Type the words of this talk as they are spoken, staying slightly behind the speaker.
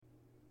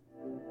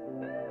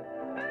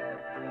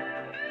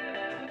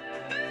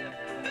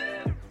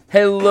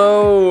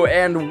Hello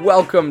and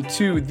welcome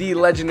to the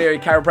Legendary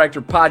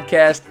Chiropractor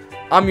Podcast.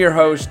 I'm your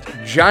host,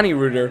 Johnny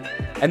Reuter,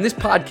 and this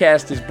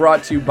podcast is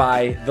brought to you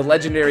by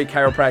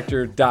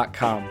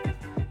thelegendarychiropractor.com,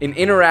 an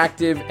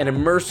interactive and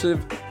immersive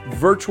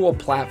virtual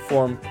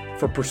platform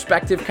for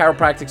prospective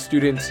chiropractic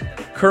students,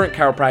 current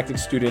chiropractic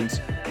students,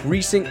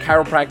 recent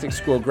chiropractic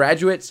school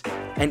graduates,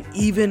 and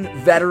even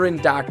veteran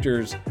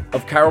doctors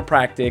of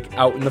chiropractic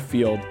out in the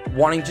field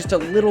wanting just a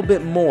little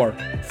bit more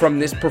from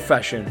this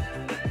profession.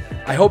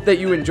 I hope that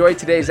you enjoyed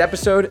today's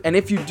episode, and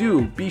if you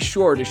do, be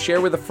sure to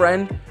share with a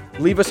friend,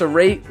 leave us a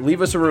rate,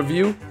 leave us a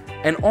review,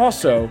 and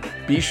also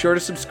be sure to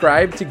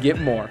subscribe to get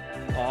more.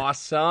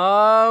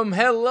 Awesome.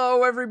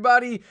 Hello,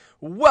 everybody.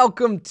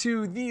 Welcome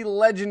to the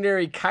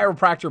Legendary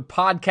Chiropractor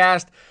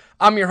Podcast.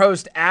 I'm your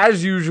host,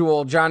 as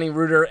usual, Johnny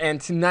Reuter, and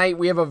tonight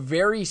we have a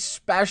very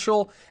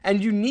special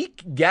and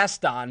unique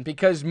guest on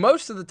because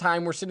most of the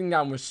time we're sitting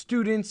down with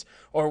students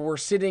or we're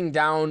sitting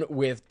down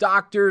with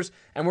doctors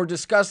and we're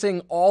discussing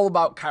all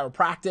about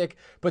chiropractic.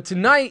 But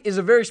tonight is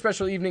a very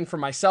special evening for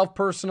myself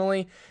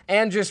personally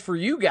and just for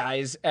you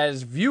guys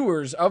as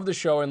viewers of the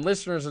show and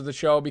listeners of the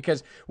show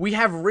because we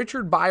have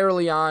Richard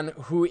Byerly on,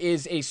 who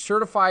is a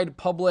certified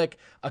public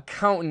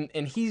accountant,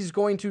 and he's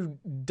going to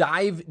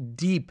dive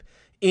deep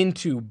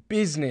into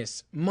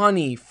business,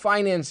 money,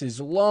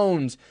 finances,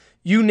 loans,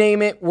 you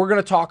name it. We're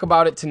going to talk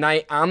about it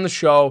tonight on the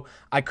show.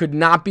 I could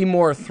not be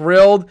more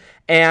thrilled.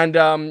 And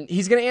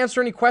he's going to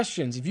answer any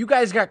questions. If you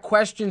guys got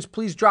questions,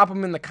 please drop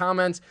them in the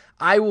comments.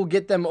 I will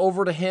get them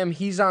over to him.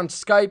 He's on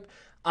Skype.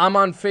 I'm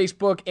on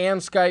Facebook and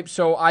Skype,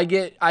 so I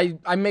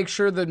make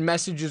sure the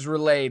message is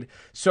relayed.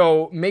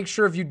 So make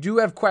sure if you do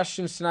have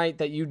questions tonight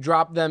that you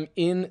drop them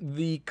in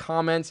the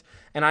comments,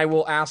 and I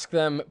will ask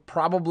them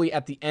probably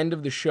at the end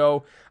of the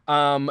show.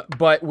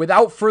 But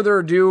without further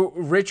ado,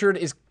 Richard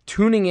is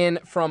tuning in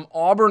from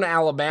Auburn,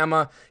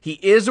 Alabama. He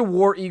is a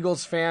War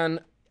Eagles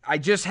fan. I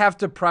just have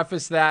to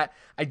preface that.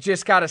 I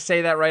just got to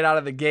say that right out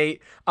of the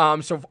gate.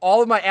 So if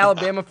all of my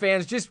Alabama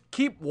fans, just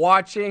keep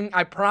watching.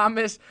 I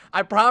promise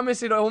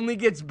it only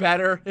gets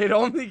better. It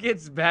only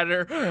gets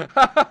better.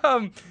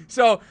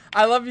 So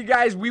I love you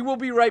guys. We will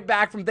be right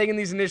back from thanking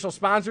these initial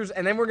sponsors,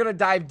 and then we're going to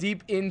dive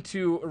deep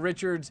into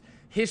Richard's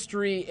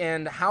history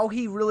and how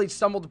he really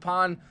stumbled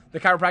upon the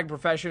chiropractic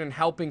profession and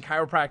helping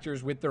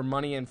chiropractors with their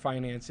money and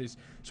finances.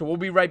 So we'll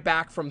be right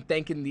back from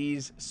thanking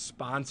these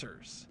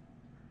sponsors.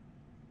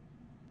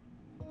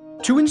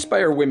 To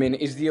Inspire Women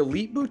is the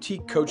elite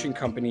boutique coaching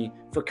company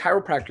for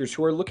chiropractors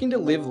who are looking to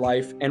live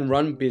life and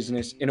run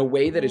business in a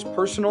way that is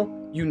personal,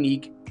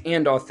 unique,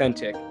 and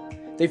authentic.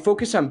 They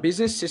focus on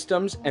business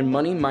systems and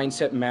money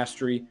mindset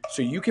mastery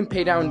so you can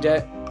pay down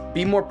debt,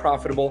 be more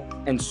profitable,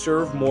 and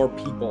serve more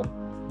people.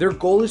 Their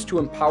goal is to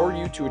empower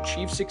you to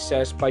achieve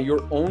success by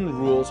your own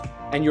rules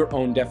and your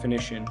own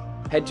definition.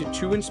 Head to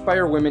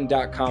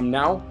toinspirewomen.com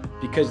now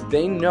because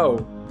they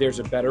know there's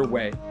a better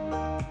way.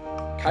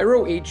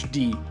 Chiro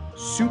HD,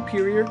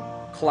 superior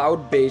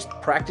cloud-based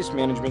practice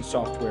management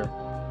software.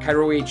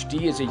 Chiro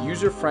HD is a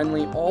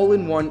user-friendly,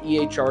 all-in-one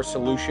EHR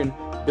solution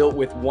built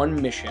with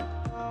one mission: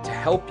 to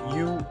help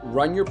you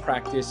run your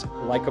practice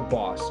like a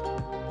boss.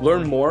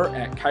 Learn more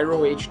at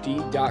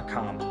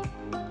chirohd.com.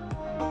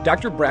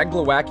 Dr. Brad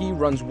Glowacki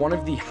runs one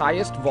of the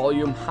highest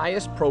volume,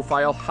 highest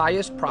profile,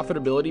 highest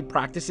profitability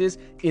practices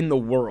in the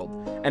world,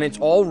 and it's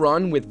all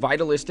run with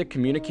vitalistic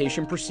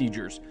communication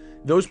procedures.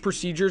 Those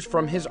procedures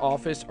from his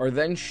office are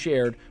then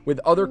shared with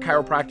other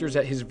chiropractors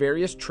at his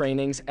various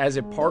trainings as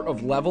a part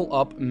of Level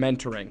Up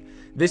Mentoring.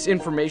 This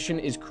information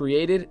is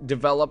created,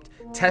 developed,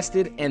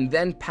 tested, and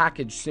then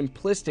packaged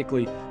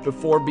simplistically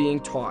before being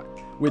taught.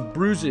 With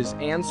bruises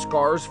and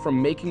scars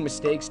from making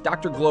mistakes,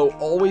 Dr. Glow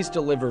always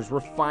delivers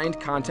refined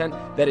content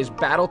that is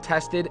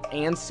battle-tested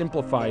and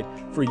simplified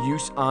for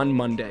use on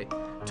Monday.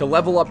 To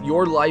level up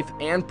your life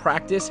and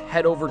practice,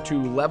 head over to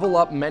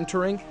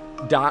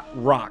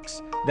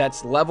levelupmentoring.rocks.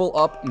 That's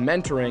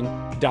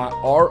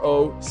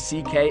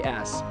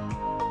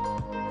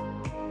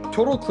levelupmentoring.rocks.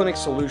 Total Clinic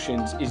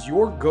Solutions is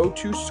your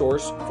go-to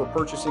source for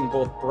purchasing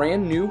both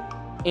brand new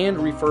and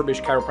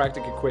refurbished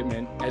chiropractic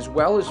equipment, as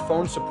well as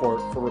phone support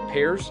for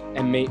repairs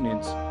and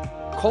maintenance.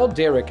 Call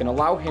Derek and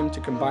allow him to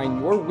combine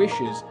your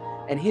wishes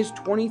and his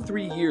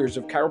 23 years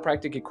of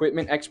chiropractic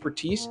equipment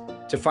expertise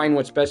to find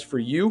what's best for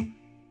you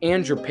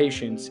and your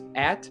patients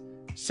at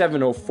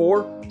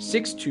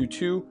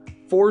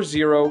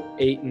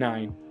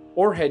 704-622-4089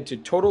 or head to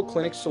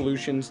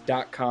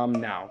totalclinicsolutions.com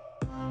now.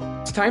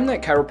 It's time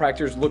that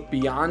chiropractors look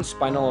beyond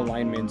spinal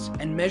alignments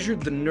and measure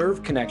the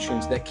nerve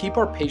connections that keep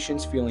our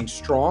patients feeling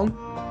strong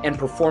and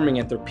performing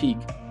at their peak.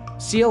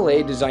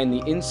 CLA designed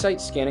the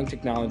Insight scanning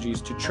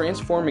technologies to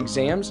transform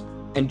exams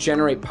and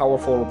generate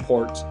powerful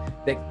reports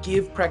that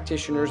give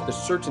practitioners the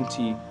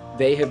certainty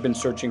they have been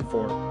searching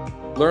for.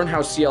 Learn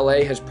how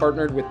CLA has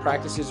partnered with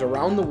practices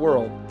around the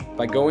world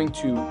by going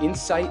to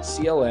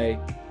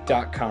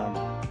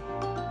insightcla.com.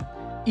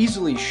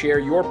 Easily share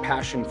your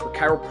passion for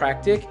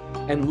chiropractic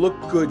and look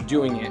good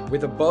doing it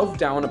with Above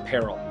Down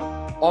Apparel,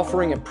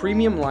 offering a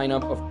premium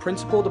lineup of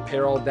principled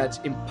apparel that's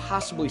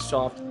impossibly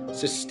soft,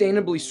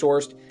 sustainably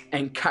sourced,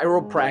 and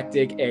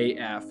chiropractic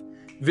AF.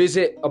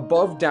 Visit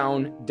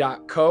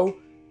abovedown.co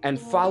and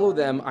follow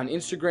them on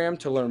Instagram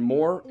to learn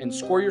more and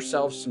score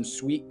yourself some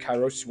sweet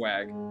chiro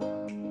swag.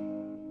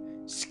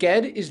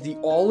 Sked is the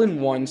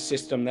all-in-one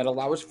system that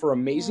allows for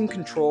amazing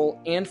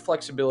control and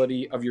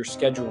flexibility of your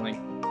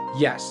scheduling.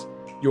 Yes,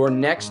 your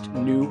next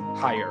new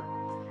hire.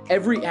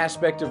 Every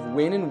aspect of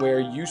when and where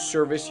you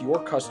service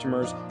your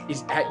customers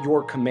is at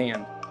your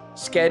command.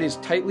 Sked is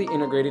tightly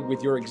integrated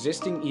with your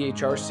existing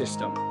EHR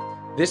system.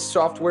 This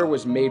software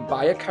was made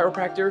by a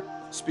chiropractor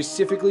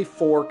specifically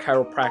for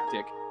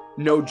chiropractic.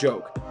 No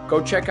joke.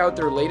 Go check out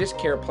their latest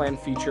care plan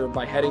feature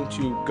by heading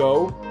to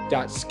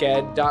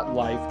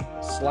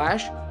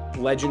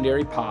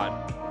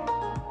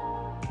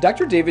go.sked.life/legendarypod.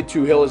 Dr. David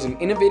Toohill is an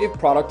innovative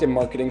product and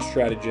marketing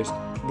strategist,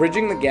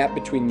 bridging the gap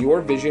between your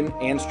vision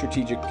and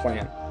strategic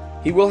plan.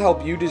 He will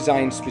help you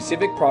design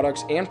specific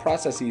products and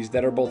processes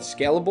that are both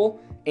scalable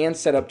and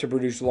set up to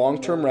produce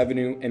long-term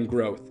revenue and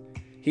growth.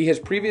 He has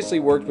previously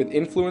worked with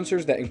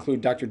influencers that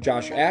include Dr.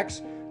 Josh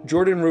Axe,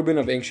 Jordan Rubin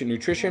of Ancient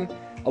Nutrition,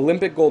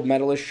 Olympic gold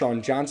medalist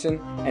Shawn Johnson,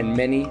 and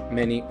many,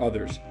 many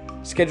others.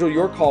 Schedule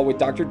your call with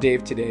Dr.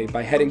 Dave today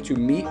by heading to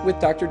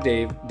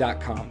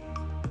meetwithdrdave.com.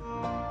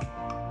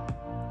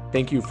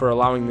 Thank you for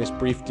allowing this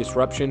brief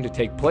disruption to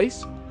take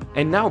place.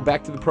 And now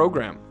back to the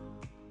program.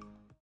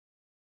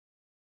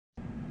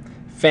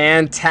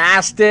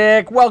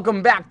 Fantastic.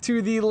 Welcome back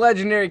to the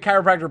Legendary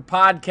Chiropractor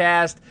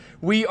Podcast.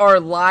 We are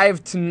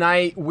live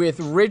tonight with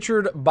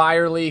Richard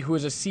Byerly, who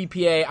is a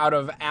CPA out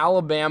of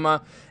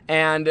Alabama,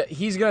 and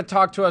he's going to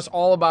talk to us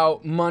all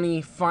about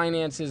money,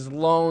 finances,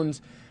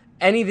 loans,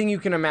 anything you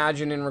can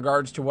imagine in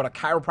regards to what a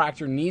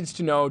chiropractor needs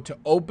to know to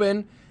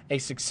open a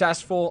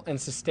successful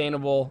and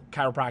sustainable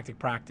chiropractic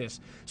practice.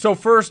 So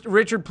first,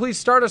 Richard, please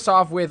start us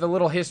off with a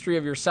little history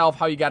of yourself,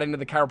 how you got into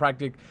the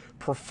chiropractic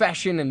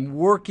profession and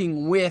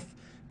working with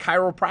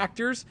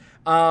chiropractors,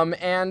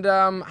 and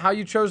how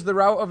you chose the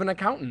route of an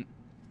accountant.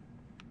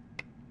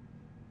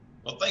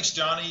 Well, thanks,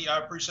 Johnny. I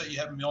appreciate you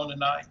having me on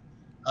tonight.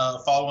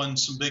 Following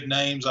some big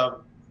names, I've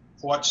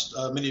watched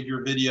many of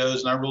your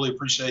videos, and I really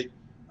appreciate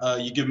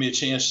you giving me a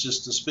chance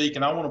just to speak.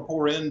 And I want to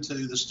pour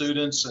into the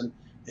students, and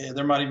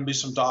there might even be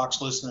some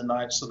docs listening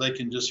tonight so they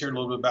can just hear a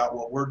little bit about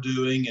what we're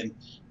doing and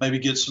maybe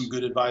get some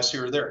good advice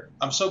here or there.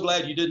 I'm so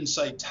glad you didn't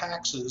say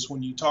taxes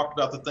when you talked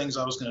about the things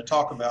I was going to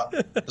talk about,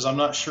 because I'm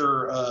not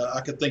sure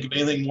I could think of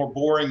anything more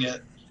boring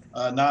at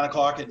 9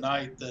 o'clock at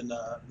night than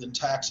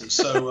taxes.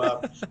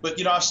 So,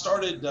 but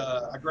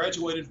I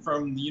graduated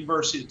from the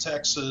University of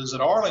Texas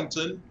at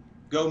Arlington,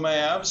 go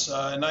Mavs,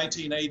 in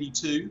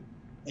 1982,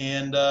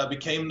 and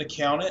became an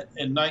accountant.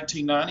 In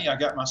 1990, I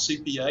got my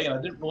CPA, and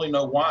I didn't really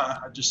know why,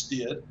 I just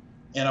did.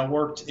 And I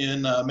worked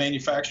in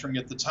manufacturing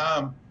at the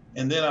time,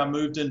 and then I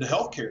moved into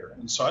healthcare.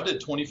 And so I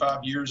did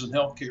 25 years in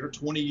healthcare,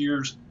 20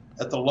 years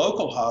at the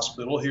local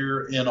hospital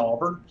here in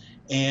Auburn.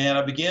 And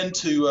I began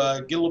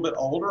to get a little bit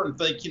older and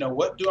think,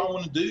 what do I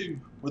want to do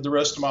with the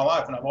rest of my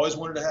life? And I've always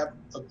wanted to have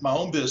my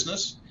own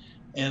business.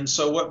 And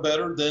so what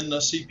better than a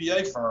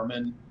CPA firm?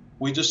 And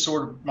we just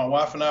my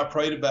wife and I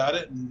prayed about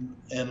it, and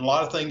a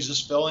lot of things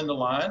just fell into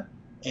line.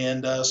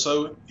 And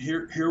so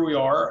here we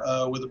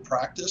are with a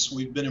practice.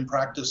 We've been in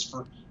practice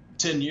for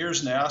 10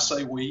 years now. I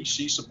say we.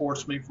 She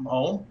supports me from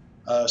home.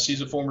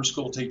 She's a former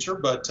school teacher,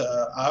 but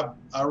I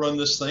run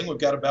this thing. We've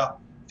got about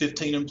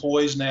 15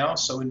 employees now,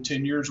 so in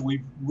 10 years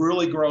we've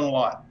really grown a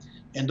lot.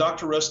 And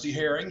Dr. Rusty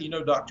Herring,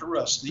 Dr.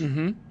 Rusty,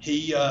 mm-hmm.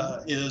 He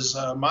is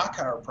my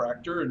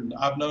chiropractor, and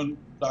I've known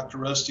Dr.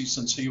 Rusty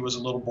since he was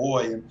a little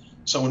boy. And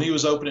so when he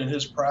was opening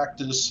his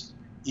practice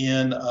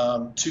in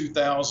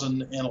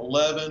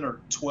 2011 or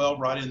 12,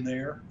 right in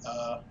there,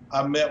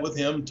 I met with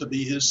him to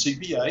be his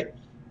CPA,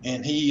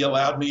 and he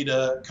allowed me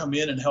to come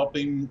in and help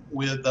him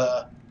with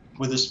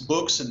his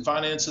books and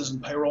finances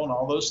and payroll and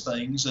all those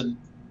things. And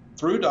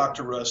through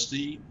Dr.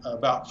 Rusty,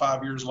 about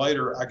 5 years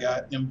later, I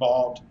got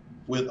involved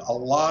with a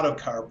lot of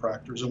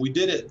chiropractors, and we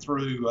did it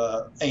through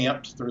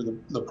AMPed,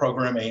 through the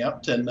program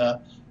AMPed, and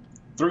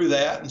through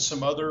that and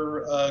some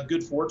other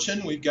good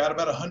fortune, we've got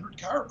about 100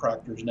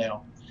 chiropractors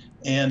now,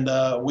 and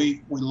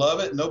we love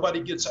it.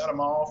 Nobody gets out of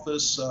my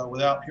office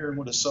without hearing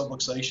what a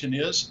subluxation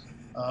is.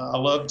 I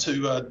love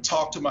to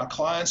talk to my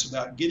clients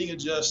about getting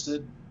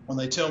adjusted. When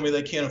they tell me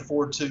they can't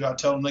afford to, I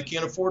tell them they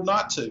can't afford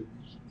not to.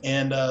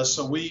 And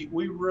so we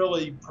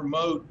really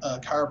promote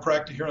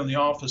chiropractic here in the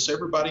office.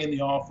 Everybody in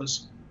the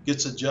office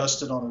gets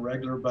adjusted on a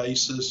regular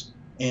basis.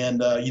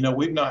 And,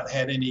 we've not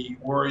had any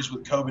worries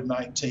with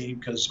COVID-19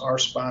 because our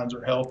spines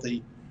are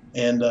healthy.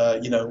 And,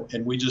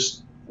 and we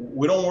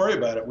don't worry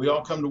about it. We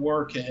all come to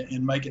work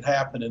and make it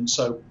happen. And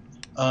so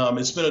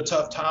it's been a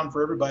tough time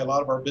for everybody. A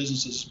lot of our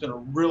businesses, it's been a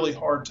really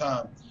hard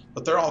time.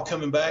 But they're all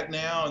coming back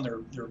now, and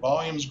their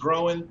volume's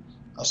growing.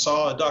 I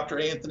saw Dr.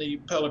 Anthony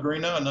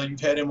Pellegrino. I know you've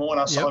had him on.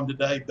 I saw him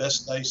today,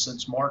 best day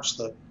since March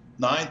the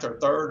 9th or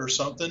 3rd or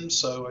something.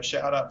 So a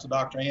shout out to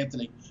Dr.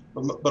 Anthony.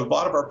 But a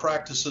lot of our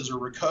practices are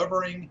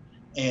recovering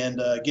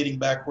and getting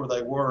back where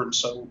they were. And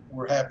so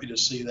we're happy to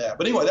see that.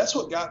 But anyway, that's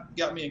what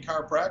got me in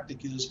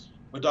chiropractic is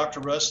with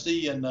Dr.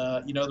 Rusty, and,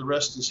 the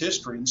rest is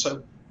history. And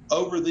so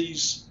over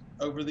these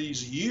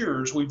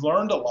years, we've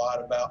learned a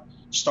lot about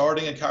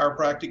starting a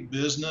chiropractic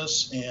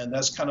business, and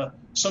that's kind of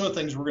some of the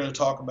things we're going to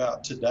talk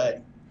about today.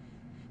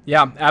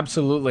 Yeah,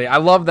 absolutely. I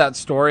love that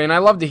story, and I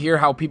love to hear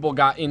how people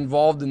got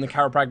involved in the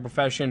chiropractic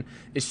profession,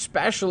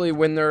 especially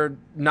when they're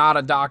not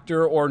a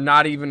doctor or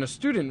not even a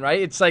student,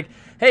 right? It's like,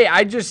 hey,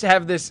 I just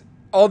have this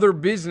other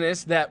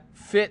business that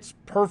fits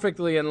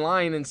perfectly in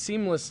line and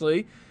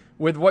seamlessly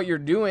with what you're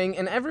doing,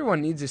 and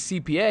everyone needs a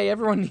CPA,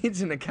 everyone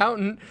needs an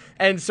accountant,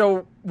 and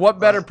so what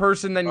better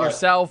person than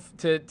yourself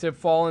to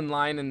fall in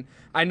line? And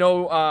I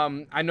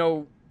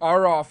know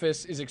our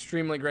office is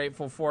extremely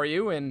grateful for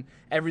you and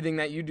everything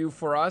that you do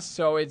for us.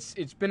 So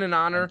it's been an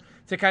honor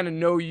to kind of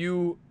know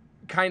you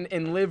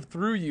and live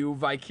through you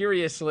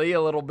vicariously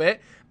a little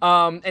bit.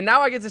 And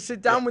now I get to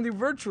sit down with you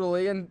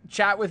virtually and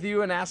chat with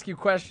you and ask you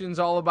questions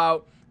all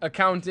about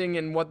accounting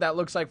and what that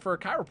looks like for a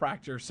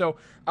chiropractor. So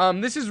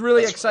this is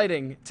really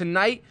exciting.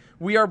 Tonight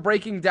we are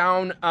breaking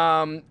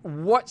down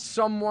what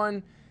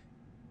someone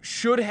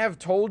should have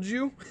told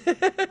you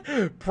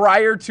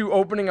prior to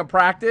opening a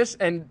practice,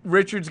 and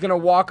Richard's going to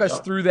walk us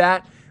through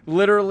that,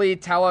 literally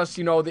tell us,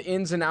 the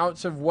ins and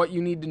outs of what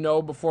you need to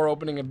know before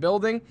opening a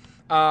building,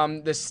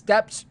 the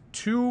steps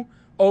to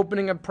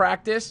opening a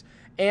practice,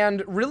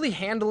 and really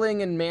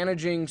handling and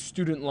managing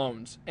student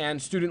loans and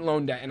student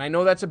loan debt. And I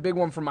know that's a big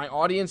one for my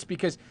audience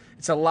because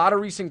it's a lot of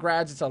recent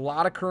grads, it's a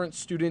lot of current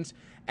students,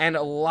 and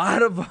a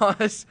lot of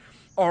us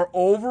are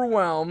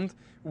overwhelmed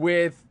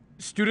with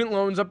student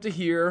loans up to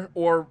here,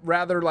 or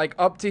rather like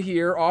up to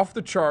here, off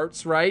the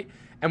charts, right?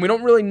 And we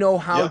don't really know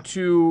how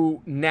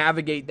to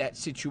navigate that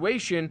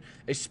situation,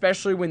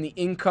 especially when the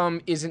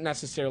income isn't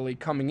necessarily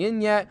coming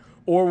in yet,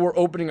 or we're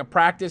opening a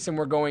practice and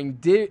we're going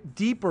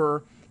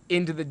deeper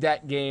into the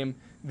debt game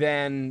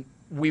than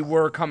we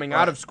were coming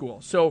out of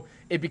school. So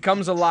it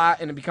becomes a lot,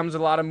 and it becomes a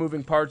lot of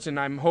moving parts, and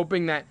I'm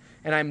hoping that,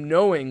 and I'm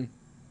knowing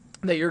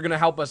that you're going to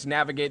help us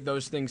navigate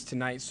those things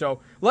tonight.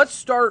 So let's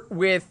start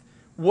with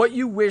what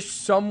you wish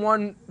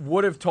someone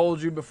would have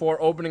told you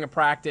before opening a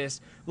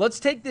practice.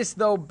 Let's take this,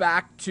 though,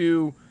 back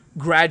to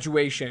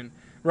graduation,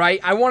 right?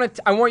 I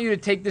want you to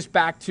take this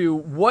back to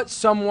what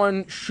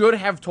someone should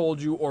have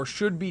told you or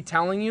should be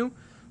telling you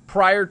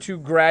prior to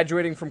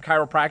graduating from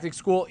chiropractic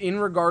school in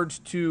regards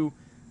to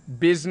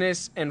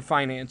business and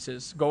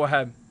finances. Go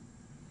ahead.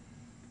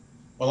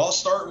 Well, I'll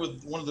start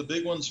with one of the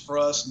big ones for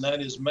us, and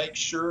that is make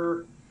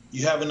sure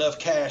you have enough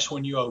cash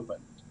when you open.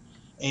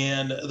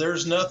 And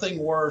there's nothing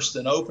worse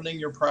than opening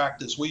your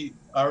practice.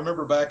 I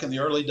remember back in the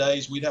early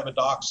days, we'd have a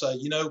doc say,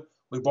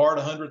 we borrowed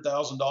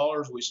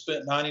 $100,000, we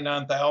spent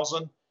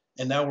 $99,000,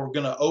 and now we're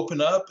going to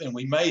open up, and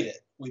we made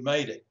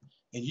it.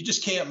 And you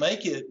just can't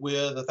make it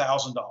with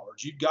 $1,000.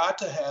 You've got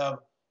to have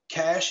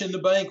cash in the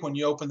bank when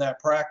you open that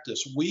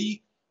practice.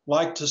 We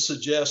like to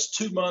suggest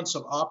 2 months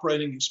of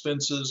operating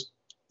expenses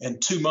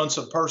and 2 months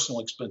of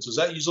personal expenses.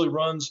 That usually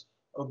runs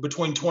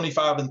between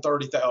 $25,000 and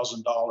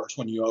 $30,000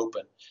 when you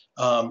open.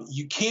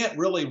 You can't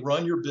really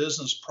run your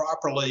business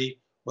properly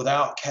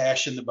without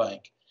cash in the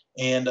bank.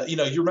 And,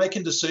 you're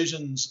making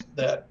decisions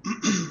that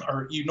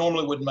you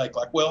normally wouldn't make,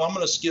 like, well, I'm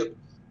going to skip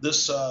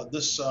this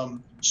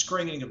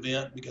screening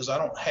event because I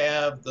don't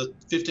have the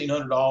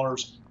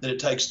 $1,500 that it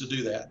takes to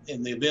do that.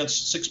 And the event's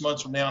 6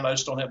 months from now, and I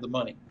just don't have the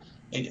money.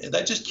 And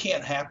that just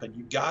can't happen.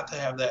 You've got to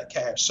have that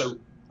cash. So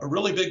a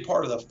really big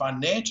part of the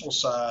financial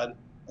side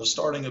of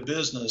starting a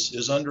business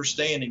is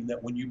understanding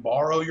that when you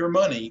borrow your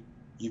money,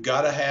 you've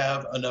got to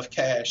have enough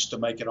cash to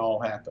make it all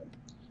happen.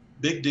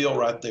 Big deal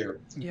right there.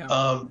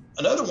 Yeah.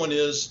 Another one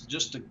is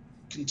just to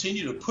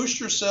continue to push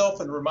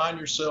yourself and remind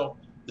yourself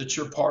that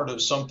you're part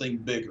of something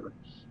bigger.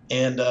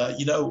 And,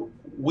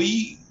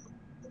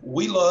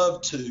 we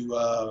love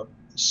to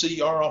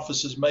see our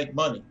offices make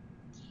money,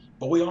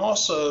 but we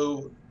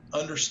also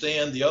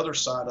understand the other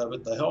side of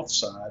it, the health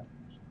side.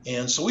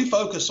 And so we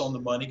focus on the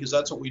money because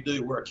that's what we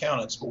do. We're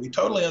accountants, but we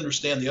totally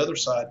understand the other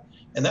side.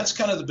 And that's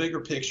kind of the bigger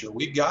picture.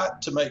 We've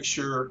got to make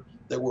sure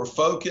that we're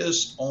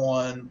focused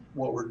on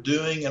what we're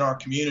doing in our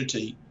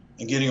community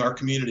and getting our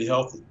community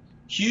healthy.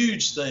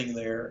 Huge thing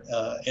there.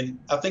 And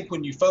I think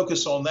when you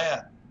focus on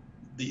that,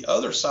 the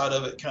other side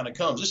of it kind of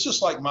comes. It's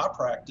just like my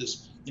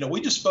practice.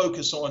 We just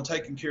focus on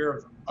taking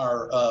care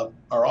of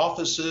our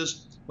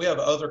offices. We have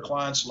other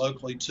clients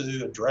locally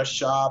too, a dress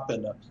shop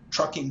and a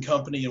trucking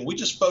company, and we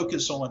just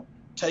focus on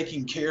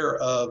taking care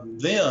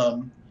of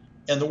them,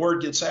 and the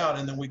word gets out,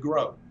 and then we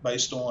grow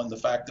based on the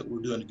fact that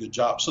we're doing a good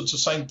job. So it's the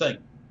same thing.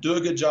 Do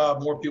a good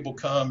job, more people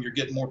come, you're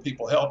getting more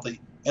people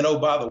healthy, and oh,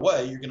 by the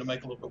way, you're going to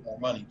make a little bit more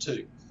money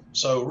too.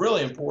 So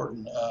really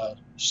important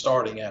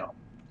starting out.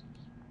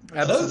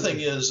 Absolutely. Another thing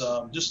is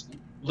just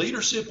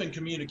leadership and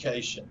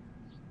communication.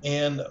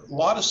 And a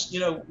lot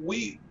of,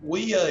 we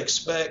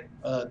expect,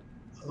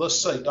 let's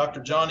say,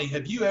 Dr. Johnny,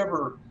 have you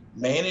ever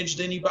managed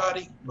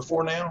anybody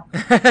before now?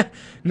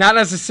 Not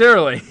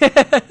necessarily.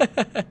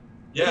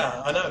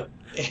 Yeah, I know.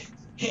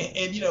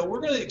 And we're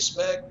going to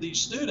expect these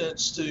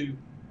students to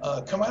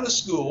come out of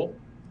school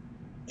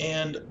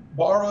and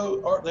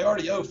borrow, or they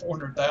already owe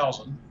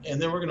 $400,000,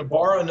 and then we're going to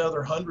borrow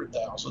another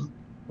 $100,000.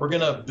 We're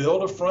going to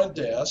build a front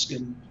desk,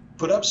 and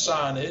put up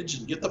signage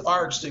and get the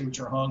fire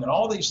extinguisher hung and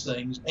all these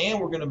things, and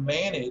we're going to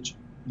manage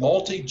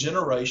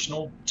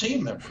multi-generational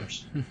team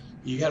members.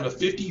 You have a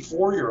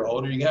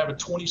 54-year-old and you have a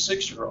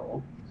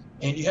 26-year-old,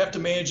 and you have to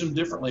manage them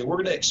differently. We're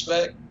going to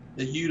expect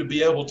that you to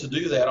be able to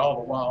do that all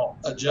the while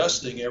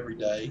adjusting every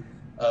day,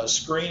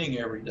 screening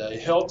every day,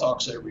 health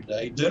talks every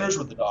day, dinners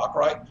with the doc,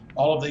 right?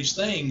 All of these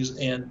things,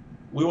 and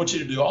we want you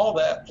to do all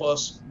that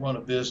plus run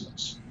a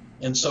business.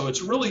 And so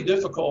it's really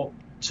difficult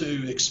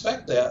to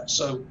expect that.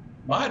 So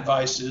my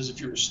advice is, if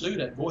you're a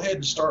student, go ahead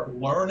and start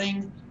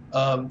learning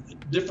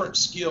different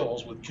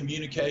skills with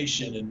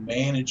communication and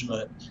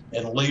management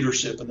and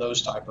leadership and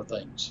those type of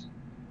things.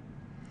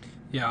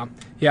 Yeah.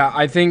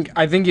 I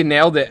think you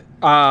nailed it.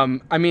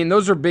 I mean,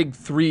 those are big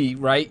three,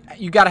 right?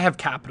 You got to have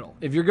capital.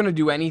 If you're going to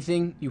do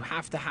anything, you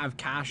have to have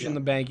cash in the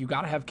bank. You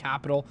got to have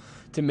capital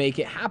to make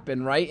it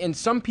happen, right? And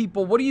some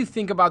people, what do you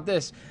think about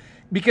this?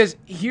 Because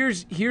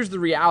here's the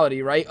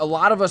reality, right? A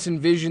lot of us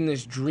envision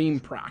this dream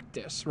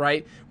practice,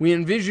 right? We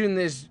envision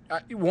this,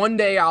 one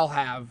day I'll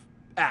have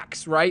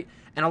X, right?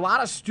 And a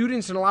lot of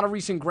students and a lot of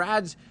recent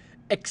grads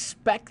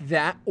expect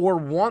that or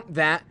want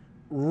that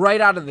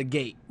right out of the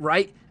gate,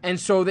 right? And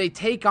so they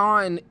take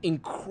on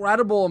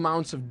incredible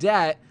amounts of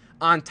debt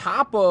on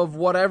top of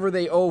whatever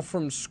they owe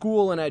from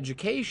school and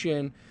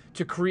education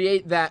to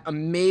create that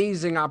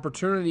amazing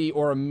opportunity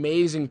or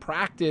amazing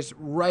practice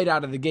right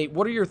out of the gate.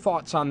 What are your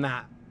thoughts on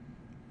that?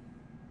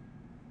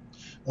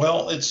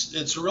 Well,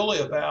 it's really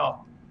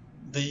about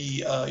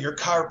your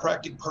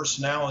chiropractic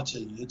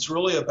personality. It's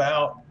really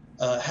about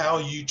how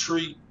you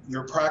treat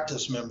your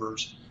practice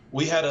members.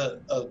 We had an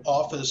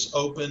office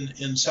open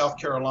in South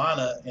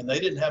Carolina, and they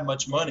didn't have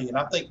much money. And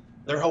I think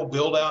their whole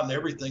build out and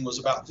everything was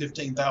about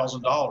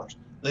 $15,000.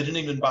 They didn't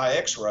even buy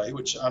X-ray,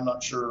 which I'm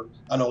not sure.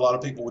 I know a lot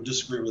of people would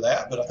disagree with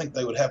that, but I think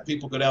they would have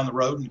people go down the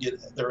road and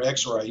get their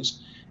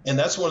X-rays. And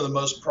that's one of the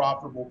most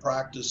profitable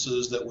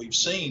practices that we've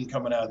seen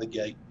coming out of the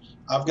gate.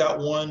 I've got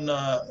one,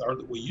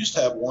 or we used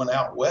to have one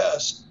out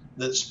west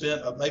that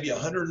spent maybe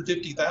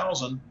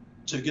 $150,000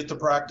 to get the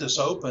practice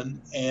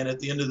open, and at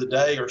the end of the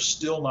day are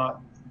still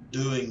not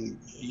doing,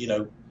 $6,000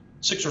 or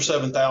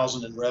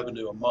 $7,000 in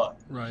revenue a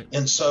month. Right.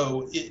 And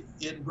so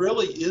it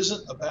really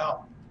isn't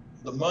about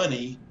the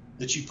money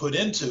that you put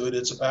into it.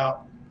 It's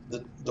about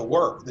the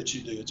work that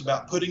you do. It's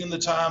about putting in the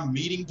time,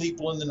 meeting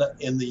people in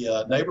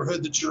the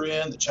neighborhood that you're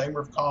in, the Chamber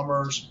of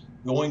Commerce,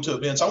 going to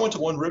events. I went to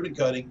one ribbon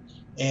cutting,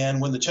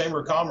 and when the Chamber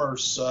of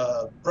Commerce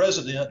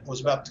president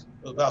was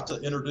about to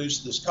introduce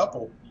this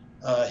couple,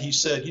 he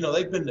said,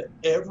 they've been to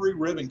every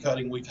ribbon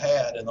cutting we've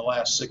had in the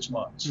last 6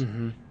 months.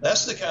 Mm-hmm.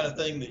 That's the kind of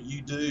thing that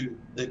you do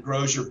that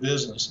grows your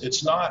business.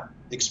 It's not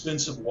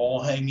expensive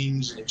wall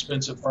hangings and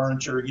expensive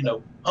furniture.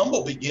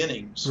 Humble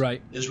beginnings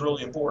is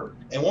really important.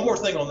 And one more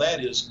thing on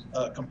that is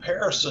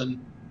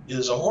comparison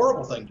is a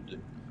horrible thing to do.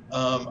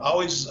 I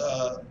always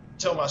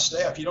tell my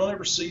staff, you don't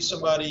ever see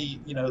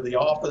somebody, the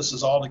office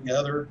is all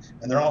together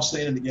and they're all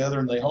standing together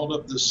and they hold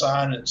up this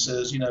sign and it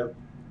says,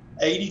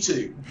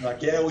 82.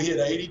 Like, yeah, we hit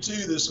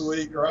 82 this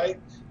week, right?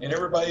 And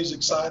everybody's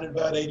excited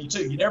about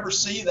 82. You never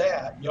see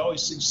that. You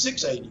always see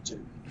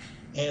 682.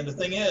 And the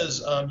thing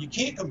is, you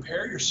can't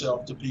compare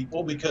yourself to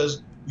people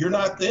because you're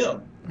not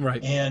them.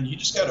 Right. And you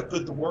just got to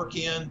put the work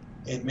in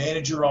and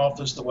manage your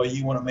office the way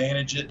you want to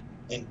manage it,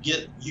 and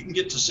you can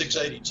get to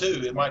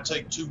 682. It might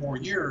take 2 more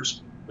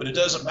years, but it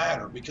doesn't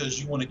matter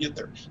because you want to get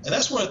there. And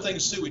that's one of the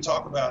things too we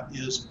talk about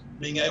is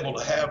being able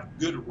to have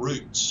good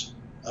roots.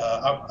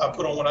 I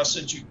put on when I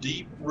sent you,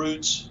 deep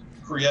roots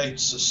create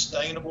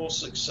sustainable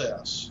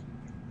success.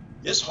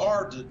 It's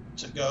hard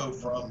to go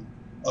from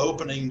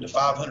opening to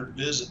 500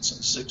 visits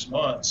in 6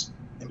 months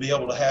and be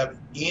able to have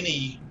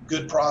any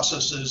good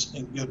processes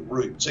and good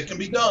roots. It can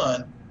be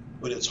done,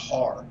 but it's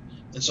hard.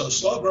 And so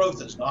slow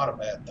growth is not a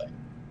bad thing.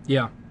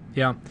 Yeah.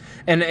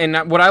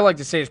 And what I like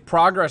to say is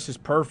progress is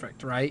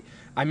perfect, right?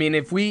 I mean,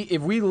 if we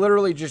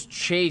literally just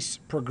chase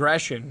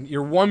progression,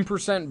 you're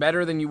 1%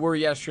 better than you were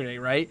yesterday,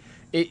 right?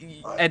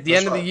 At the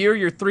end of the year,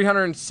 you're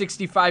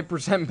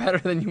 365% better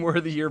than you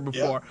were the year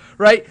before,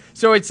 right?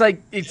 So it's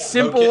like, it's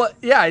simple. Okay.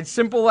 Yeah, it's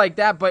simple like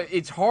that, but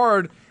it's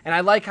hard. And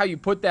I like how you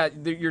put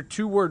that, your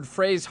 2-word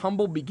phrase,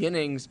 humble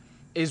beginnings,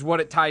 is what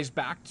it ties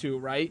back to,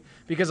 right?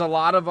 Because a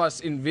lot of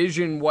us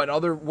envision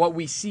what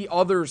we see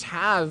others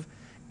have,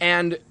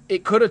 and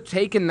it could have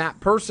taken that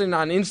person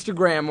on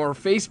Instagram or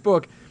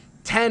Facebook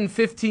 10,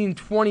 15,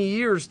 20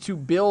 years to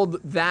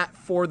build that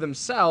for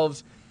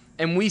themselves.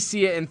 And we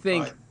see it and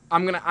think,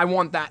 I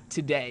want that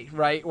today,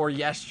 right? Or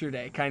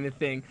yesterday kind of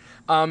thing.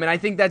 And I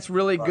think that's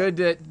really good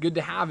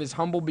to have is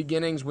humble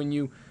beginnings. When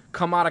you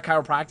come out of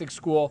chiropractic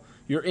school,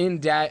 you're in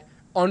debt,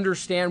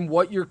 understand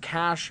what your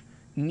cash,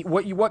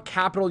 what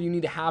capital you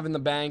need to have in the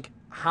bank,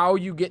 how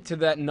you get to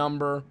that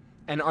number,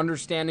 and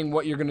understanding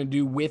what you're going to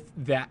do with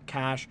that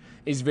cash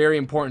is very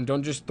important.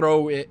 Don't just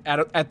throw it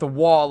at the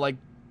wall like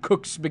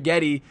cook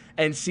spaghetti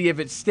and see if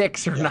it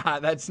sticks or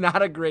not. That's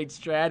not a great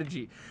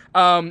strategy.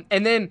 And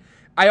then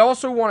I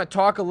also want to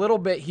talk a little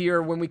bit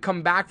here when we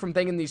come back from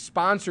thanking these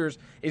sponsors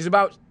is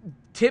about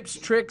tips,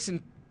 tricks,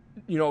 and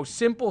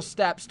simple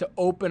steps to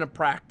open a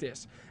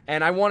practice.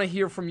 And I want to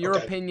hear from your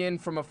Okay. opinion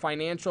from a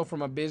financial,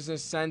 from a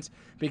business sense,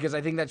 because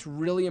I think that's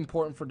really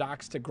important for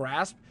docs to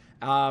grasp,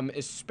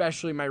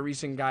 especially my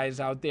recent guys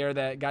out there,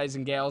 guys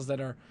and gals that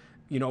are,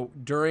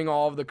 during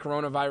all of the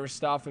coronavirus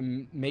stuff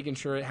and making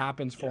sure it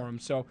happens for them.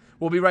 So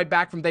we'll be right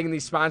back from thanking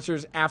these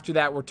sponsors. After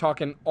that, we're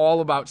talking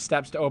all about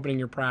steps to opening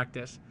your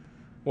practice.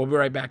 We'll be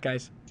right back,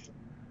 guys.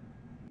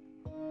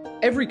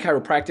 Every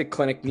chiropractic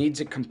clinic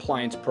needs a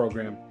compliance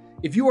program.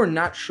 If you are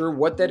not sure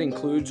what that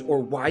includes or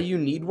why you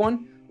need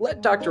one,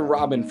 let Dr.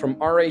 Robin from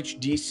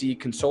RHDC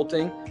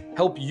Consulting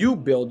help you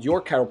build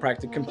your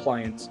chiropractic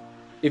compliance.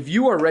 If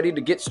you are ready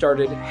to get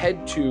started,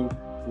 head to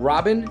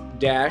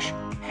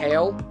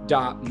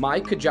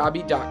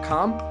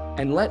robin-hale.mykajabi.com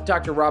and let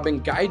Dr. Robin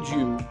guide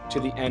you to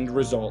the end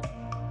result.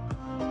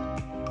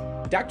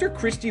 Dr.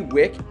 Christy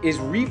Wick is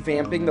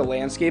revamping the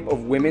landscape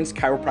of women's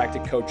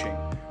chiropractic coaching.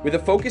 With a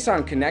focus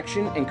on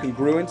connection and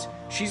congruence,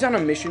 she's on a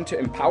mission to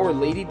empower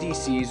Lady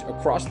DCs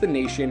across the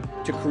nation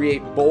to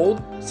create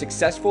bold,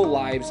 successful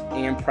lives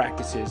and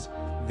practices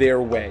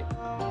their way.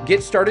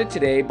 Get started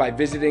today by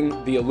visiting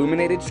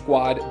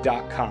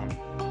theilluminatedsquad.com.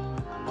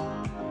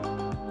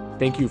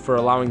 Thank you for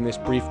allowing this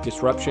brief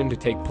disruption to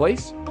take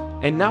place.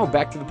 And now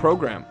back to the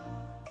program.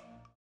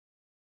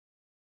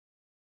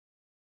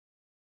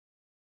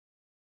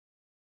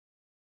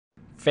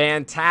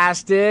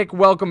 Fantastic.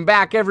 Welcome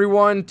back,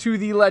 everyone, to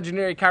the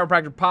Legendary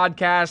Chiropractor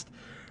Podcast.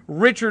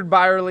 Richard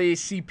Byerly,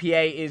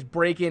 CPA, is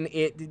breaking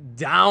it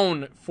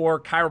down for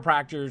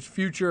chiropractors,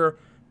 future,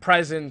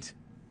 present,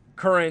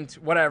 current,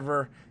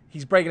 whatever.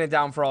 He's breaking it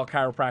down for all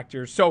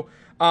chiropractors. So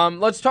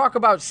let's talk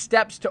about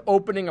steps to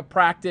opening a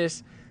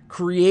practice,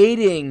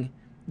 creating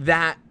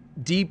that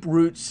deep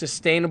root,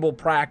 sustainable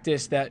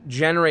practice that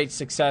generates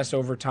success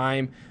over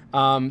time.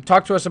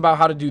 Talk to us about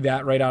how to do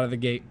that right out of the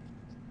gate.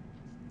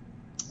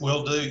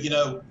 Will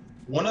do.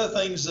 One of the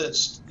things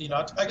that's,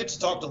 I get to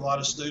talk to a lot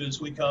of students.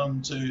 We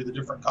come to the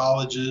different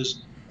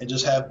colleges and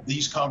just have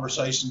these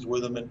conversations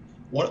with them. And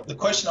the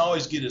question I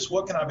always get is,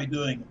 what can I be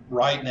doing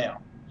right now?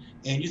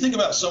 And you think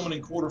about someone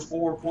in quarter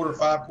 4, quarter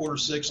 5, quarter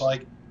 6,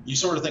 like you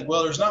sort of think,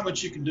 well, there's not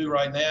much you can do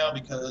right now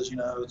because,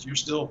 you're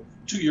still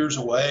 2 years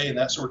away and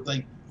that sort of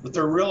thing. But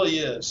there really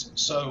is.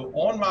 So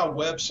on my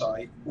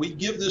website, we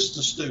give this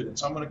to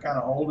students. I'm going to kind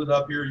of hold it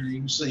up here and you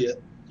can see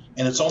it.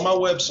 And it's on my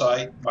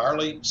website,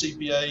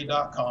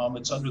 ByerlyCPA.com.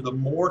 It's under the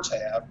More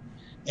tab.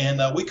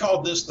 And we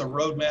call this the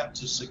Roadmap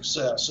to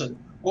Success. And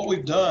what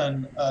we've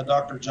done,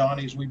 Dr.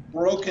 Johnny, is we've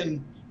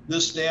broken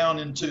this down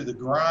into the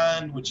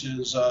grind, which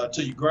is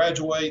till you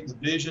graduate, the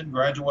vision,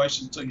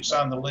 graduation until you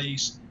sign the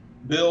lease,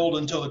 build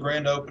until the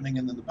grand opening,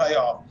 and then the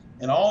payoff.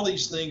 And all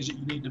these things that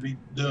you need to be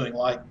doing,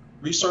 like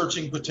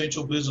researching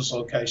potential business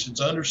locations,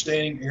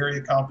 understanding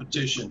area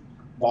competition,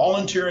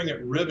 volunteering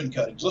at ribbon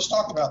cuttings. Let's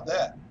talk about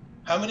that.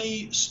 How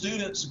many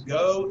students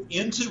go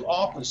into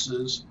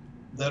offices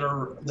that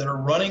are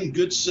running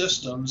good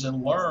systems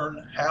and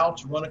learn how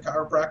to run a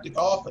chiropractic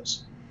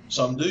office?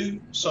 Some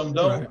do, some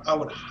don't. Right. I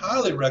would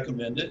highly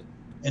recommend it.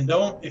 And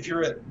if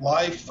you're at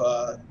Life,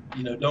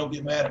 don't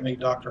get mad at me,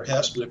 Dr.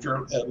 Hess, but if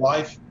you're at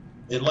Life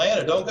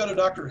Atlanta, don't go to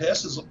Dr.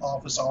 Hess's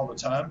office all the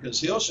time because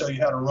he'll show you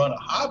how to run a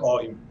high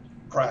volume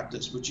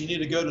practice. But you need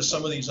to go to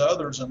some of these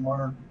others and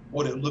learn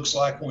what it looks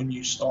like when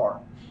you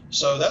start.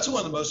 So that's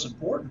one of the most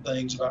important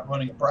things about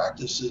running a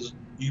practice is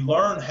you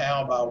learn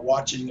how by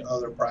watching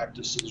other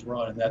practices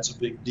run, and that's a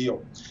big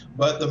deal.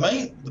 But the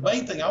main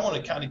thing I want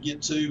to kind of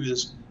get to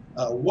is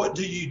what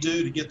do you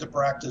do to get the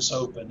practice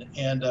open?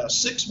 And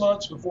 6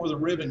 months before the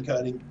ribbon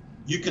cutting,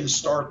 you can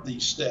start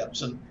these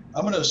steps. And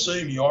I'm going to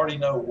assume you already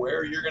know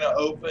where you're going to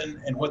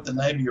open and what the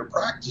name of your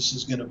practice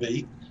is going to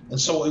be. And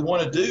so what we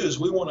want to do is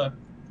we want to,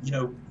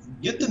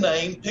 get the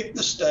name, pick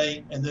the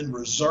state, and then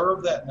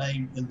reserve that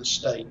name in the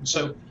state. And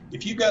so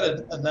if you've got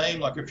a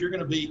name, like if you're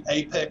going to be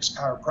Apex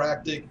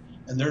Chiropractic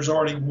and there's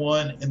already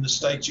one in the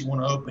state you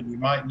want to open, you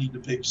might need to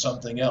pick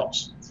something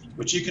else.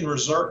 But you can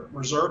reserve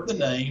the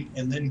name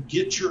and then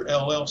get your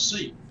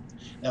LLC.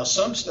 Now,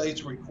 some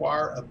states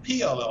require a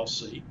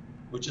PLLC,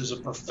 which is a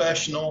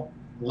professional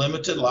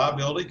limited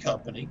liability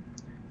company.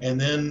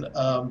 And then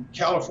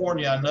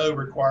California, I know,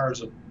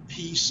 requires a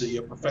PC,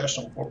 a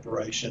professional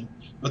corporation,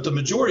 but the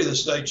majority of the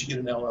states you get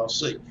an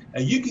LLC.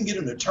 Now you can get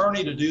an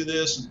attorney to do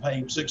this and pay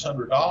him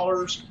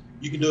 $600.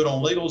 You can do it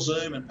on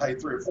LegalZoom and pay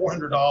 $300 or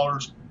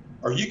 $400,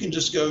 or you can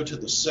just go to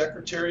the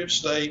Secretary of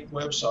State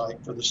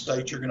website for the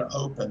state you're going to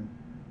open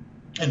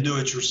and do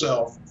it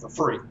yourself for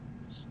free.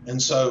 And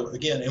so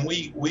again, and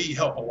we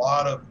help a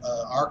lot of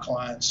our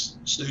clients,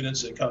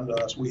 students that come to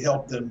us, we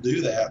help them do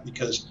that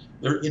because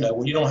they're,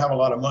 when you don't have a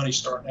lot of money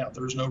starting out,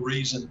 there's no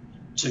reason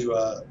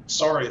to,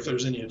 sorry if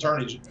there's any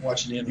attorneys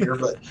watching in here,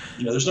 but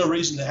there's no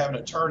reason to have an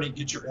attorney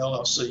get your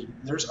LLC.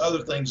 There's other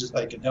things that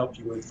they can help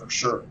you with for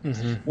sure.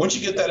 Mm-hmm. Once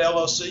you get that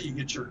LLC, you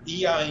get your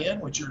EIN,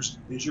 which is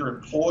your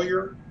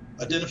employer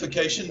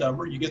identification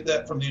number. You get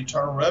that from the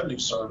Internal Revenue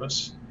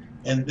Service.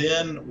 And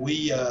then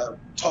we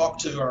talk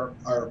to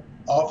our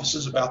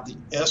offices about the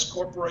S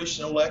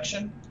corporation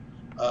election.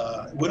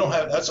 We don't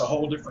have, that's a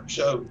whole different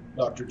show,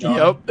 Dr.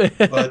 John.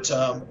 Yep. But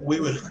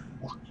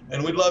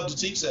we'd love to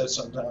teach that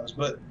sometimes.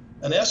 But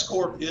an S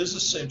Corp is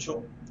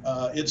essential.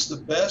 It's the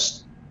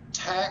best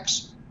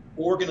tax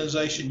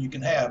organization you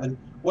can have. And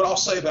what I'll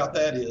say about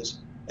that is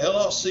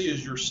LLC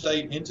is your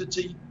state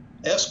entity.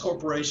 S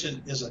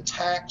Corporation is a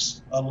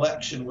tax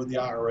election with the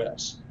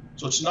IRS.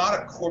 So it's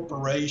not a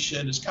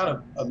corporation. It's kind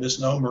of a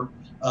misnomer.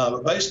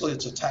 But basically,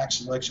 it's a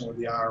tax election with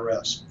the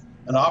IRS.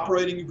 An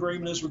operating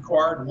agreement is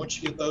required, and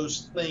once you get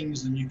those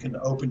things, then you can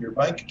open your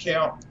bank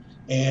account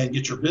and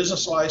get your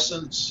business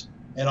license,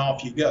 and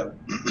off you go.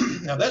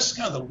 Now, that's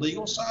kind of the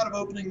legal side of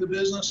opening the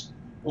business,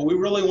 but we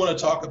really want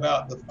to talk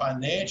about the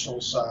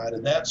financial side,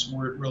 and that's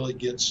where it really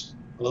gets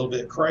a little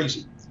bit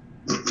crazy.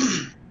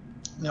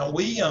 Now,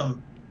 we have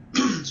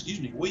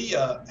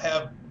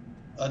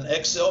an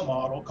Excel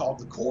model called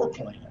the CORE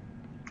plan.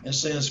 It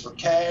stands for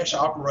Cash,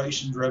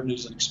 Operations,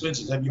 Revenues, and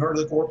Expenses. Have you heard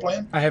of the CORE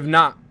plan? I have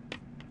not.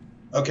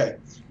 Okay.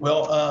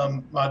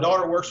 Well, my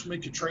daughter works for me,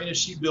 Katrina.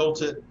 She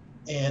built it,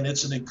 and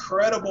it's an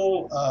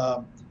incredible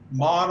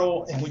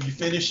model. And when you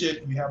finish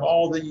it, you have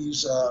all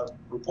these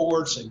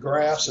reports and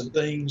graphs and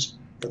things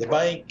for the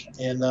bank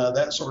and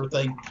that sort of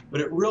thing.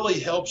 But it really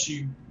helps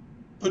you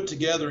put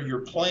together your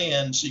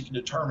plan so you can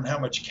determine how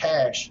much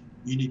cash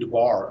you need to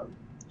borrow.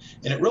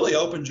 And it really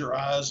opens your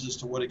eyes as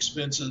to what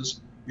expenses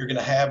you're going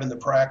to have in the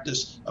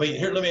practice. I mean,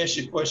 here, let me ask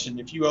you a question.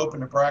 If you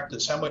open a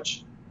practice, how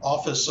much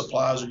office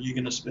supplies are you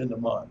going to spend a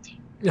month?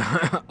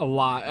 A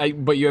lot,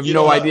 but you have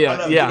no idea. I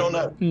know, yeah, you don't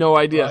know. No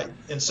idea. Right?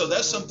 And so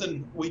that's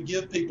something we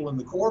give people in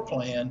the CORE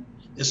plan,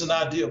 is an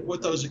idea of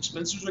what those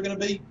expenses are going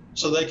to be,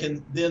 so they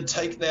can then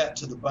take that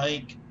to the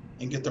bank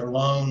and get their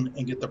loan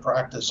and get the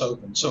practice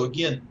open. So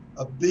again,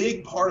 a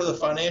big part of the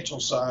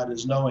financial side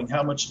is knowing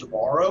how much to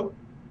borrow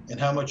and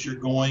how much you're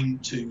going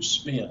to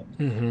spend.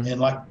 Mm-hmm.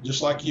 And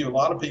just like you, a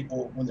lot of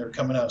people, when they're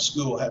coming out of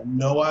school, have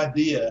no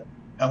idea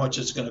how much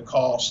it's going to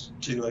cost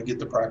to get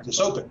the practice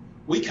open.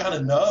 We kind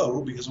of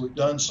know because we've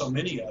done so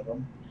many of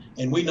them,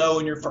 and we know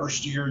in your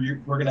first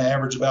year we're going to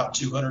average about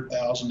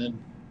 $200,000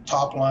 in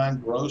top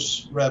line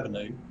gross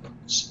revenue.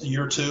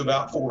 Year two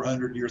about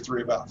 400, year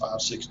three about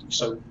 560.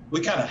 So we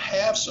kind of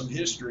have some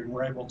history, and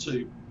we're able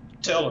to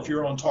tell if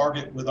you're on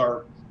target with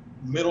our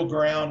middle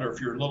ground, or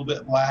if you're a little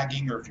bit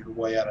lagging, or if you're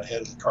way out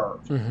ahead of the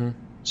curve. Mm-hmm.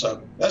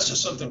 So that's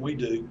just something we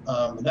do,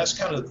 and that's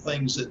kind of the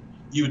things that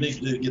you would need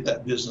to do to get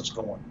that business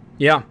going.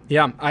 Yeah,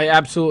 I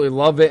absolutely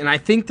love it. And I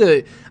think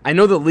I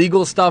know the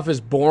legal stuff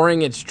is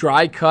boring, it's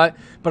dry cut,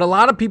 but a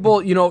lot of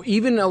people,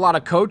 even a lot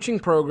of coaching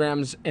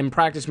programs and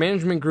practice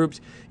management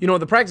groups,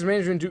 the practice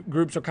management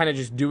groups will kind of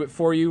just do it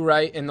for you,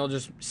 right? And they'll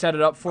just set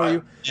it up for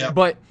you. Yeah.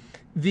 But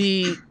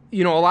a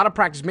lot of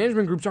practice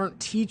management groups aren't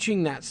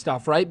teaching that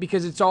stuff, right?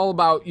 Because it's all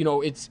about,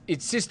 it's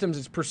systems,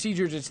 it's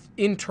procedures, it's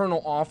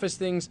internal office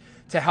things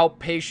to help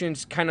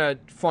patients kind of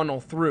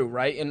funnel through,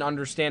 right? And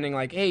understanding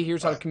like, hey,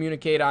 here's how to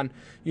communicate on,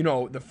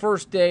 the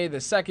first day, the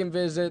second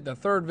visit, the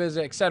third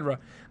visit, etc.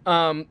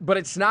 But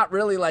it's not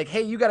really like,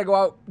 hey, you got to go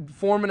out,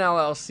 form an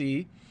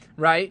LLC,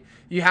 right?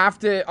 You have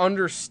to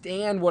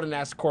understand what an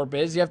S Corp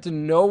is. You have to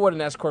know what an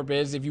S Corp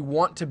is if you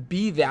want to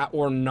be that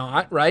or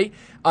not, right?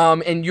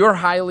 And you're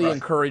highly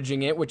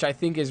encouraging it, which I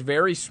think is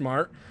very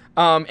smart.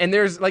 And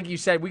there's, like you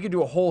said, we could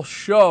do a whole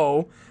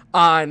show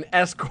on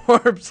S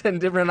Corps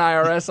and different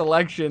IRS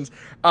elections.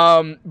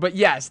 But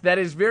yes, that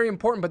is very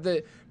important.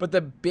 But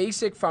the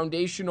basic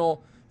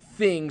foundational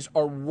things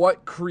are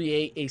what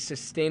create a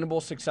sustainable,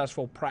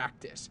 successful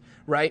practice,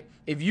 right?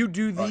 If you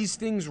do these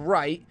things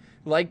right,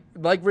 like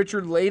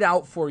Richard laid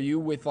out for you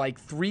with like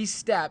 3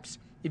 steps,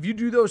 if you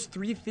do those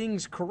 3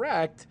 things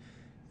correct,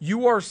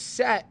 you are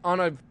set on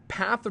a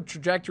path of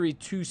trajectory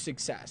to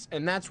success.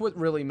 And that's what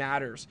really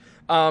matters.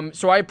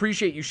 So I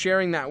appreciate you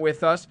sharing that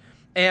with us.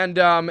 And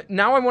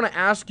now I want to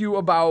ask you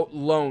about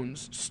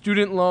loans,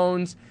 student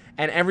loans,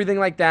 and everything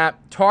like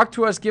that. Talk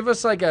to us. Give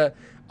us like a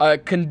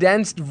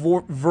condensed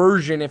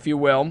version, if you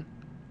will,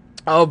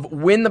 of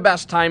when the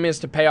best time is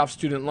to pay off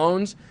student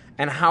loans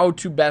and how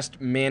to best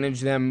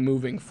manage them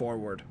moving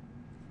forward.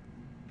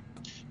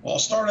 Well, I'll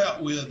start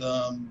out with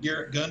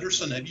Garrett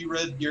Gunderson. Have you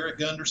read Garrett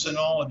Gunderson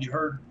all? Have you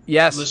heard?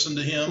 Yes. Listen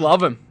to him?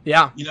 Love him.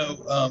 Yeah.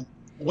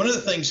 One of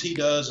the things he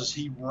does is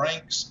he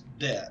ranks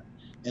debt.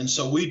 And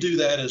so we do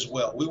that as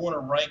well. We want to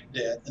rank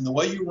debt. And the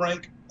way you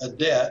rank a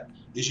debt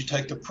is you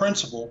take the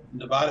principal and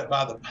divide it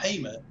by the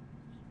payment,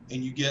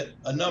 and you get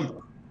a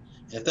number.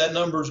 If that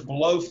number is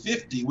below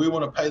 50, we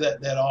want to pay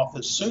that debt off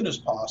as soon as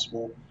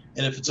possible.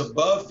 And if it's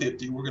above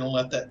 50, we're going to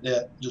let that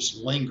debt just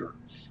linger.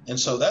 And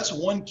so that's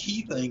one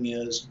key thing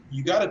is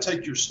you got to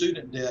take your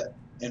student debt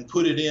and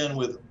put it in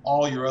with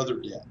all your other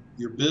debt.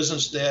 Your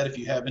business debt, if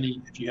you have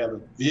a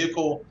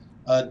vehicle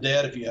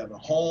debt, if you have a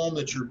home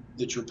that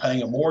you're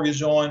paying a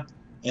mortgage on.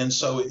 And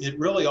so it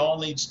really all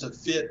needs to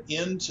fit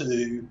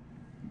into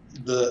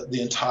the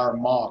entire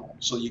model.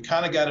 So you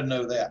kind of got to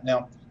know that.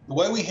 Now, the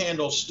way we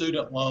handle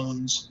student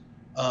loans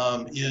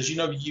is,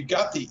 you've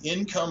got the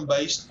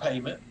income-based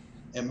payment,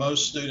 and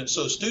most students,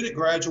 so a student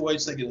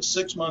graduates, they get a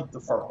 6-month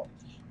deferral.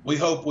 We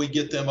hope we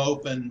get them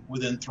open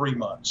within 3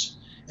 months.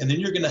 And then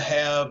you're going to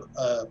have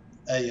a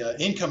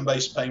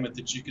income-based payment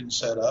that you can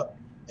set up.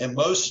 And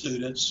most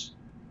students,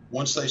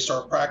 once they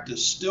start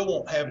practice, still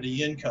won't have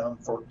any income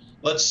for,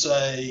 let's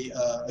say,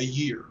 a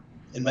year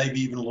and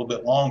maybe even a little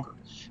bit longer.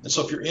 And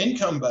so if you're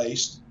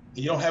income-based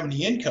and you don't have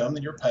any income,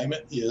 then your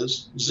payment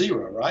is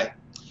zero, right?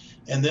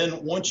 And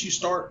then once you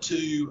start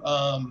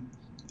to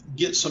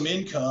get some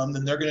income,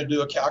 then they're going to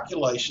do a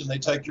calculation. They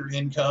take your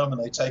income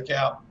and they take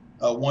out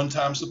 1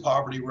 times the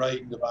poverty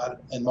rate and divide it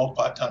and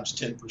multiply it times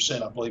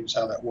 10%, I believe is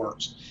how that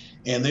works.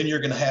 And then you're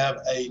going to have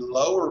a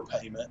lower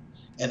payment.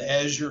 And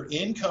as your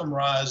income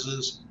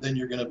rises, then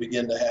you're going to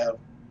begin to have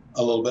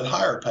a little bit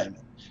higher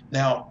payment.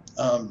 Now,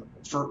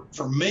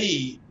 for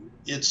me,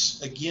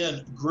 it's,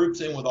 again,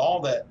 grouped in with all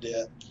that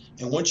debt.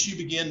 And once you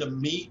begin to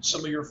meet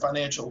some of your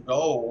financial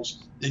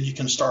goals, then you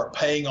can start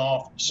paying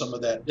off some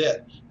of that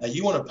debt. Now,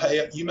 you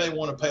may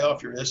want to pay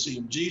off your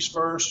SEMGs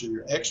first or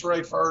your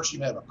X-ray first. You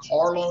may have a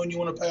car loan you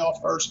want to pay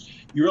off first.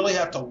 You really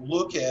have to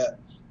look at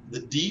the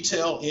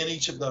detail in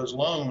each of those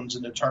loans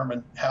and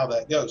determine how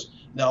that goes.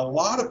 Now, a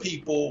lot of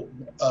people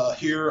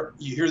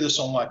you hear this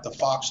on like the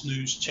Fox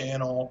News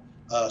channel.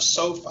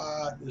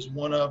 SoFi is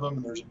one of them,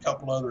 and there's a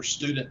couple other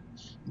student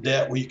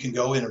debt where you can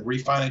go in and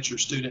refinance your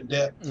student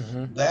debt.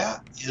 Mm-hmm.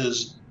 That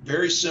is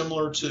very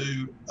similar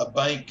to a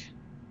bank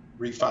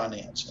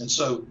refinance. And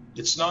so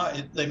it's not,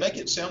 they make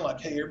it sound like,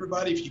 hey,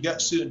 everybody, if you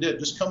got student debt,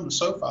 just come to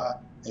SoFi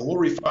and we'll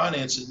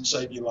refinance it and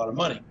save you a lot of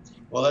money.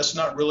 Well, that's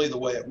not really the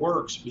way it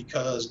works,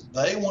 because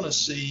they want to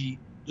see,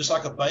 just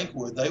like a bank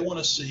would, they want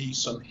to see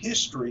some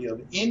history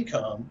of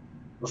income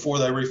before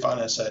they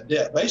refinance that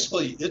debt.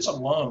 Basically, it's a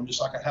loan,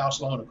 just like a house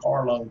loan, a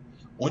car loan.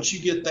 Once you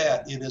get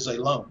that, it is a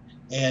loan.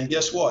 And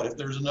guess what? If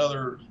there's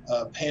another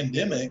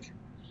pandemic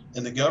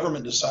and the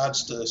government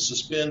decides to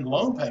suspend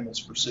loan payments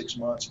for 6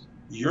 months,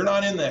 you're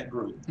not in that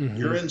group. Mm-hmm.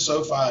 You're in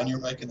SoFi and you're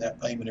making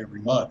that payment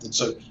every month. And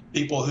so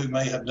people who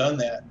may have done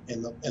that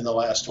in the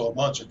last 12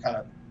 months are kind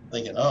of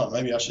thinking, oh,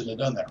 maybe I shouldn't have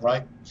done that,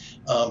 right?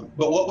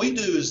 But what we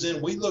do is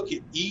then we look at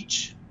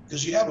each,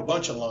 because you have a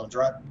bunch of loans,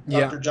 right,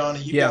 Dr.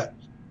 Johnny? You got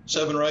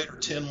 7 or 8 or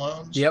 10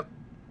 loans. Yep.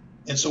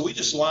 And so we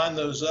just line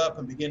those up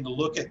and begin to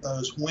look at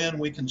those when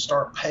we can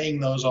start paying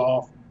those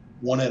off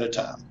one at a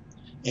time.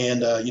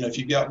 And, if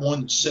you've got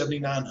one that's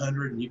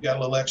 $7,900 and you've got a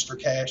little extra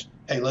cash,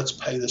 hey, let's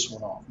pay this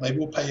one off. Maybe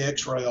we'll pay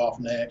X-ray off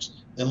next,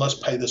 then let's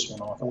pay this one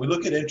off. And we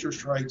look at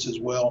interest rates as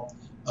well.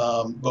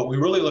 But we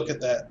really look at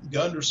that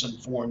Gunderson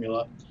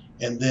formula.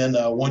 And then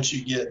once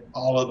you get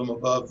all of them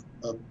above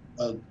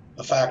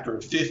a factor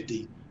of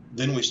 50,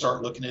 then we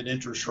start looking at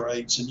interest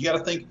rates. And you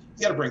got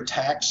to bring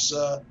tax,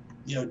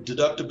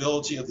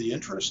 deductibility of the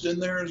interest in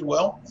there as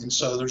well. And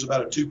so there's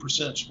about a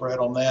 2% spread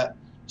on that.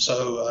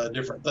 So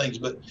different things.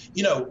 But,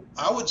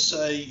 I would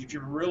say if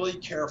you're really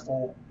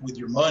careful with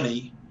your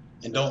money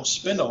and don't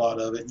spend a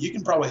lot of it, you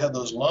can probably have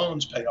those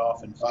loans paid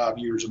off in 5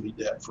 years and be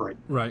debt free.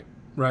 Right.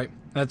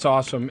 That's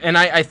awesome. And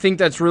I think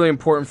that's really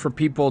important for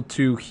people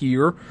to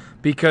hear,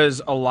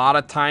 because a lot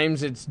of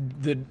times it's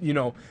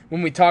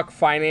when we talk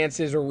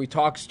finances or we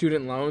talk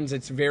student loans,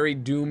 it's very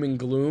doom and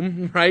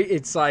gloom, right?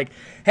 It's like,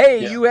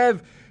 hey, you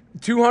have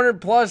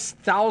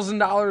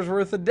 $200,000+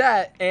 worth of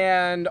debt,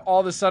 and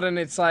all of a sudden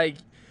it's like,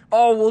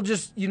 oh, we'll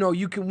just,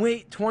 you can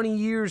wait 20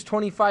 years,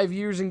 25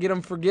 years and get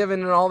them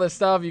forgiven and all this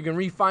stuff. You can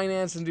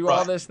refinance and do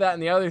all this, that,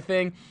 and the other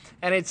thing.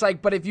 And it's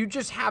like, but if you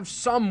just have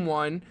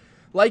someone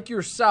like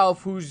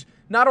yourself who's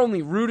not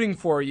only rooting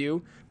for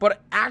you,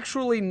 but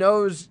actually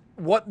knows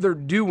what they're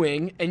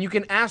doing, and you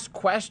can ask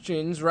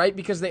questions, right,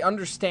 because they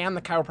understand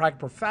the chiropractic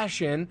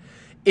profession,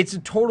 it's a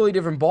totally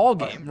different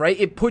ballgame, right?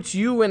 It puts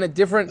you in a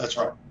different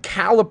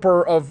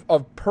caliber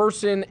of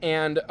person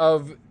and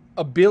of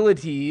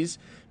abilities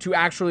to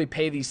actually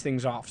pay these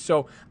things off.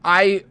 So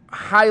I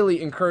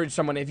highly encourage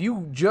someone, if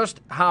you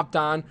just hopped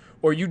on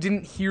or you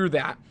didn't hear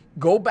that,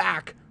 go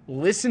back,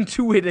 listen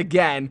to it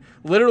again,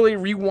 literally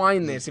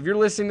rewind this. If you're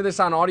listening to this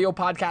on audio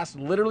podcast,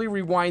 literally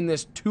rewind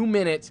this 2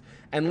 minutes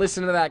and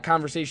listen to that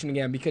conversation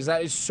again, because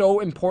that is so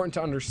important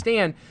to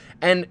understand.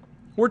 And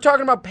we're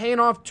talking about paying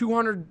off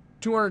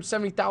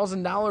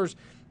 $270,000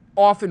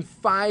 off in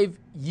 5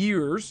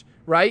 years,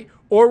 right?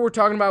 Or we're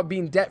talking about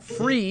being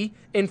debt-free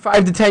in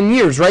 5 to 10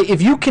 years, right?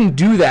 If you can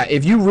do that,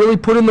 if you really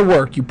put in the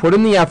work, you put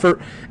in the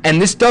effort,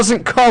 and this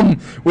doesn't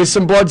come with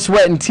some blood,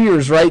 sweat, and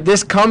tears, right?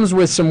 This comes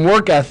with some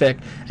work ethic,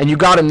 and you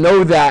got to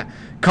know that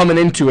coming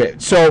into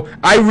it. So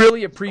I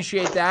really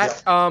appreciate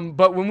that.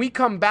 But when we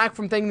come back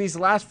from thanking these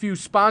last few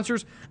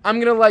sponsors, I'm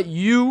going to let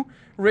you,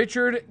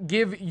 Richard,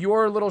 give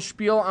your little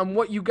spiel on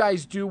what you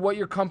guys do, what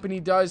your company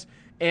does,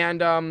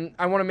 and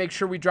I want to make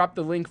sure we drop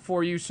the link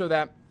for you so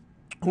that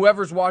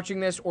whoever's watching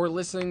this or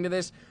listening to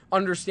this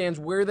understands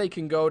where they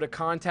can go to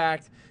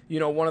contact,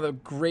 one of the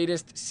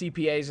greatest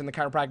CPAs in the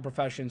chiropractic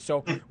profession.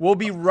 So we'll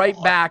be right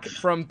back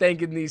from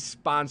thanking these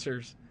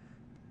sponsors.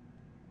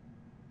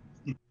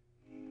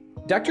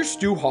 Dr.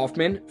 Stu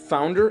Hoffman,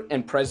 founder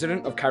and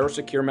president of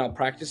ChiroSecure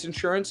Malpractice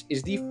Insurance,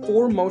 is the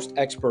foremost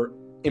expert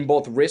in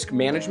both risk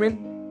management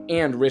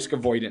and risk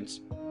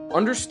avoidance.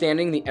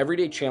 Understanding the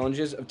everyday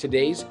challenges of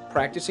today's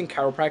practicing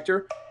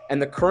chiropractor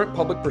and the current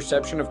public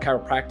perception of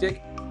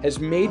chiropractic has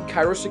made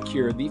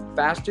ChiroSecure the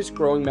fastest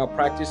growing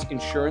malpractice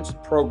insurance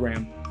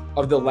program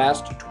of the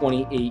last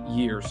 28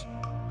 years.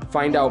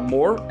 Find out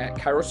more at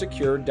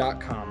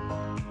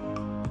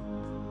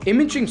chirosecure.com.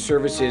 Imaging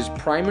Services'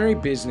 primary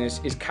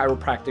business is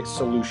chiropractic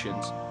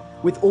solutions.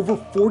 With over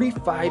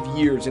 45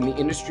 years in the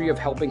industry of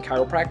helping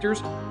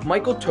chiropractors,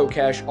 Michael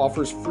Tokash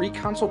offers free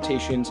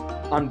consultations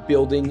on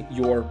building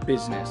your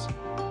business.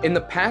 In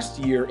the past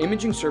year,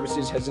 Imaging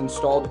Services has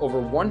installed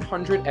over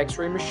 100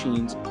 X-ray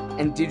machines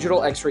and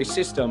digital X-ray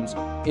systems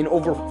in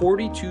over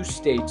 42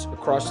 states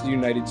across the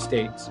United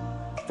States.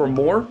 For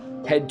more,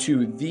 head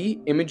to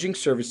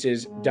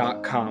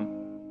theimagingservices.com.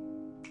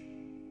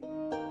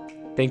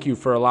 Thank you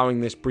for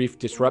allowing this brief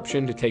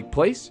disruption to take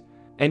place.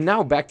 And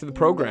now back to the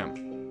program.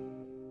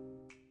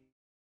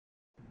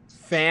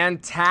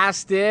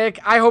 Fantastic.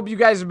 I hope you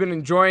guys have been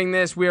enjoying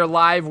this. We are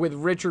live with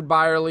Richard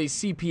Byerly,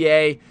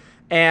 CPA,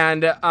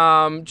 and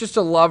just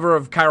a lover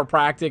of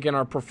chiropractic and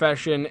our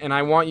profession. And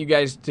I want you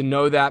guys to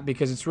know that,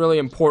 because it's really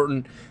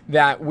important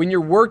that when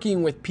you're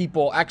working with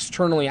people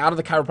externally out of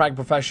the chiropractic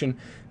profession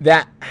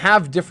that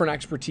have different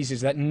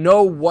expertises, that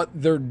know what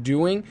they're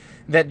doing,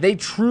 that they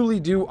truly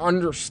do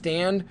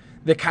understand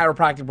the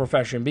chiropractic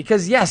profession.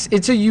 Because yes,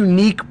 it's a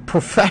unique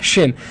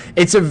profession.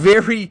 It's a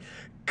very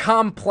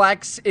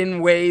complex in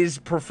ways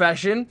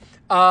profession,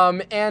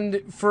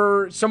 and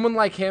for someone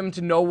like him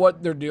to know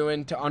what they're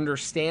doing, to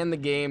understand the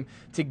game,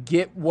 to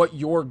get what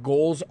your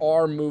goals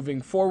are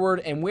moving forward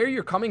and where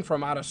you're coming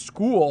from out of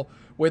school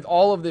with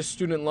all of this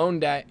student loan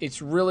debt,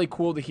 it's really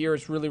cool to hear.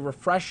 It's really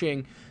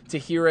refreshing to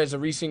hear as a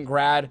recent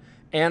grad,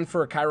 and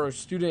for a Chiro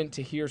student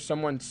to hear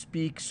someone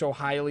speak so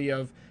highly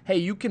of, hey,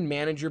 you can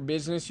manage your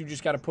business. You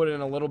just got to put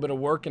in a little bit of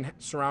work and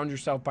surround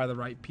yourself by the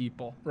right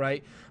people,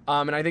 right?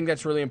 And I think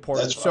that's really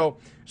important. That's right.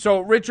 So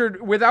Richard,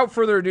 without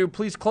further ado,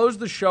 please close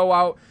the show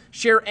out.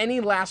 Share any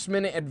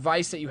last-minute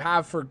advice that you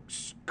have for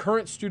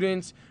current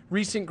students,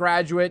 recent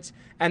graduates,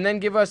 and then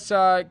give us,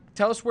 tell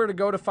us where to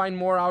go to find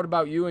more out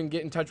about you and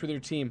get in touch with your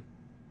team.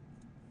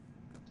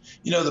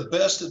 You know, the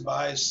best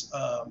advice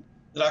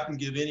that I can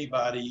give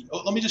anybody,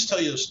 let me just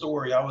tell you a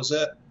story. I was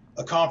at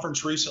a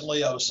conference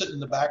recently. I was sitting in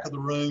the back of the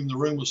room. The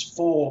room was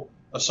full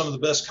of some of the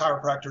best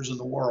chiropractors in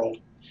the world.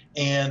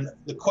 And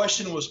the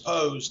question was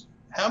posed,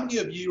 how many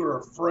of you are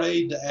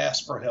afraid to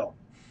ask for help?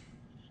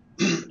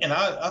 And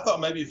I thought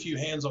maybe a few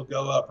hands will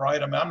go up,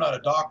 right? I mean, I'm not a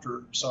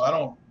doctor, so I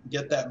don't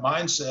get that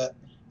mindset.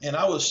 And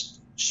I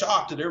was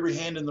shocked that every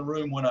hand in the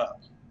room went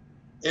up.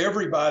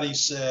 Everybody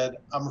said,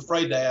 I'm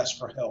afraid to ask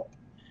for help.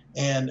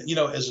 And, you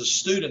know, as a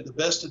student, the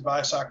best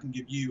advice I can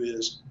give you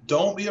is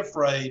don't be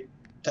afraid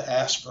to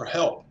ask for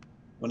help.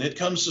 When it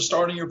comes to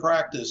starting your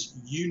practice,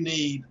 you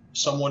need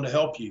someone to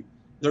help you.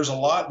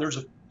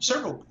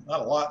 Several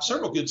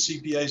good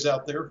CPAs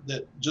out there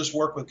that just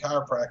work with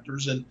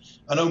chiropractors. And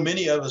I know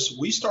many of us,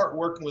 we start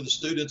working with the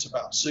students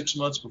about 6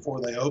 months before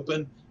they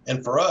open.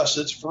 And for us,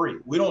 it's free.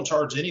 We don't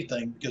charge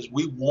anything because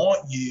we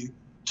want you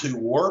to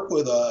work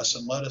with us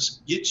and let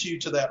us get you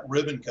to that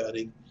ribbon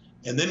cutting.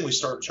 And then we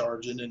start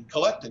charging and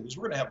collecting, because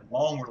we're going to have a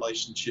long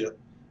relationship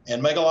and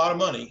make a lot of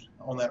money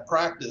on that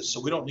practice. So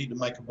we don't need to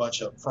make a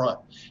bunch up front.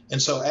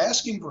 And so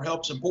asking for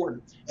help is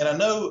important. And I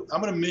know I'm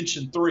going to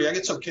mention three. I guess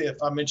it's okay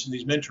if I mention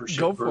these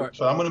mentorship groups.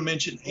 So I'm going to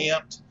mention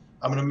AMPT.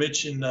 I'm going to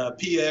mention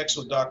PX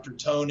with Dr.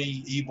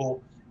 Tony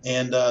Ebel,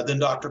 and then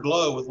Dr.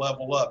 Glow with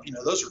Level Up. You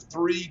know, those are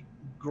three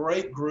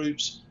great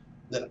groups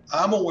that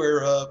I'm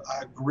aware of.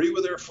 I agree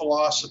with their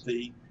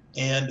philosophy.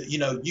 And, you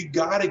know, you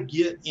got to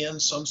get in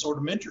some sort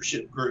of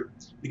mentorship group,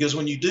 because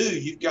when you do,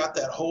 you've got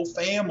that whole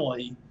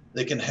family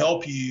that can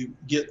help you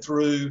get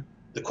through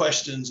the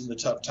questions and the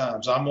tough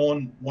times. I'm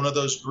on one of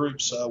those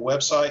groups'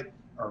 website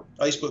or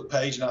Facebook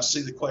page, and I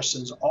see the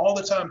questions all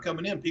the time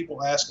coming in,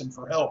 people asking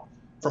for help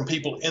from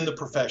people in the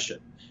profession.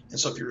 And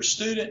so if you're a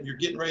student and you're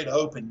getting ready to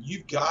open,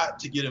 you've got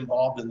to get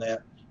involved in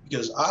that,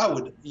 because I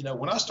would, you know,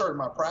 when I started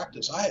my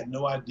practice, I had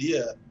no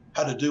idea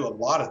how to do a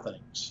lot of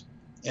things.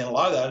 And a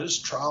lot of that is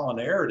trial and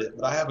error.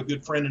 But I have a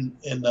good friend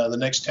in the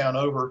next town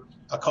over.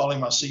 I call him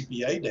my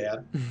CPA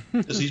dad,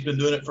 because he's been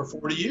doing it for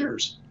 40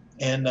 years.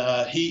 And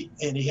he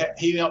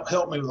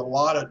helped me with a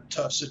lot of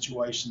tough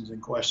situations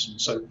and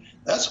questions. So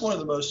that's one of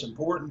the most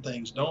important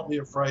things. Don't be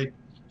afraid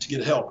to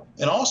get help.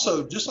 And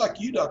also, just like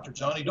you, Dr.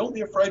 Johnny, don't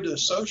be afraid to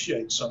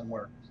associate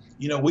somewhere.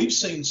 You know, we've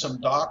seen some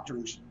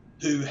doctors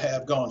who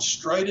have gone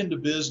straight into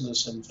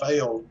business and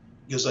failed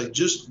because they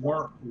just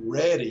weren't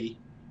ready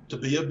to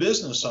be a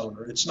business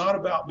owner. It's not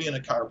about being a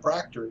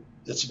chiropractor.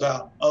 It's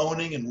about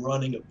owning and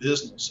running a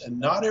business. And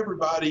not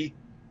everybody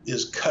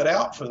is cut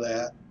out for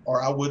that,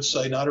 or I would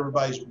say not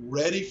everybody's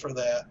ready for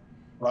that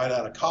right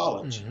out of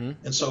college. Mm-hmm.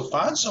 And so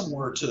find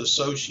somewhere to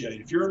associate.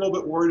 If you're a little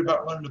bit worried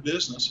about running a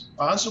business,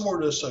 find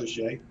somewhere to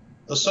associate.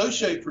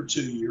 Associate for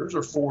 2 years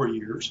or 4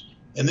 years,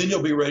 and then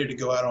you'll be ready to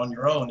go out on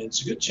your own.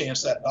 It's a good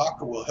chance that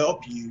doctor will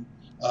help you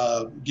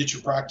get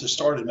your practice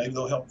started. Maybe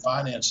they'll help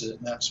finance it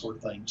and that sort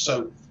of thing.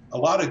 So a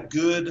lot of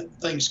good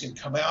things can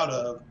come out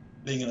of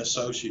being an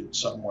associate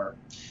somewhere.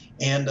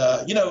 And,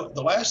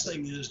 the last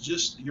thing is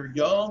just you're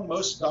young.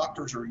 Most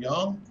doctors are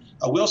young.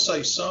 I will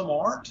say some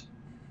aren't.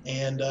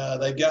 And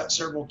they've got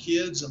several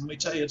kids. And let me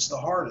tell you, it's the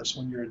hardest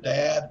when you're a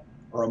dad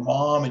or a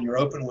mom and you're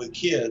open with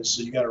kids.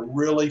 So you got to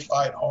really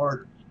fight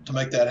hard to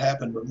make that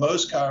happen. But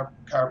most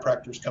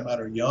chiropractors come out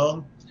are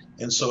young.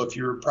 And so if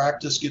your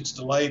practice gets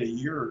delayed a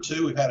year or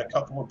two, we've had a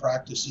couple of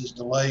practices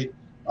delayed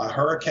by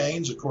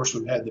hurricanes. Of course,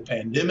 we've had the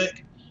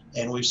pandemic,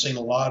 and we've seen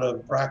a lot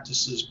of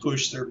practices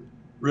push their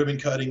ribbon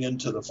cutting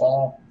into the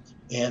fall.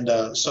 And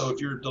so if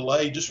you're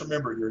delayed, just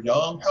remember you're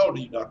young. How old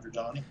are you, Dr.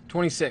 Johnny?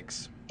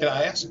 26. Can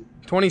I ask?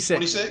 26.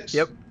 26?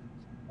 Yep.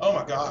 Oh,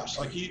 my gosh.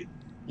 When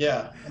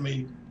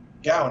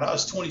I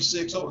was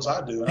 26, what was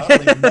I doing? I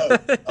don't even know.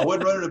 I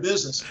wasn't running a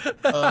business.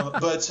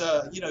 But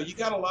you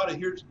got a lot of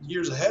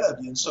years ahead of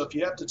you. And so if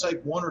you have to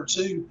take one or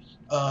two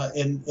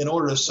in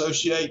order to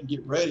associate and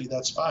get ready,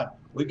 that's fine.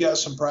 We've got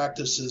some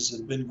practices that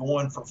have been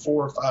going for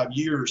 4 or 5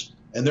 years,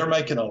 and they're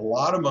making a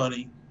lot of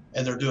money,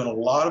 and they're doing a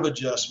lot of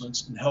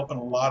adjustments and helping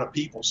a lot of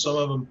people. Some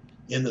of them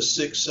in the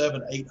 600,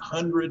 700,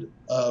 800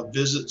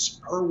 visits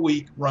per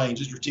week range.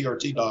 These are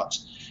TRT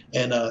docs.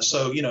 And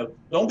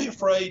don't be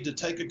afraid to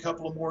take a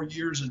couple of more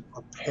years and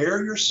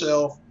prepare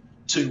yourself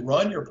to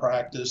run your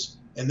practice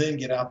and then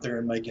get out there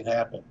and make it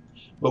happen.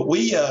 But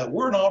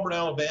we're in Auburn,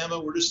 Alabama.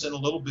 We're just in a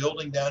little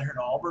building down here in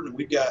Auburn, and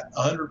we've got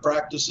 100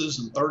 practices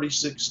in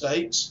 36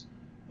 states.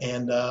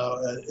 And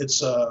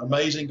it's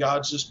amazing.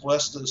 God's just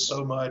blessed us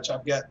so much.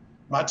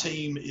 My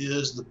team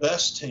is the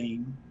best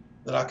team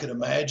that I could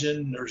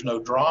imagine. There's no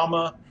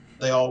drama.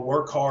 They all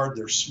work hard.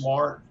 They're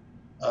smart.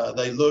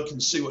 They look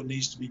and see what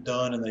needs to be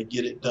done, and they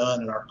get it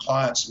done, and our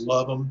clients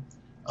love them.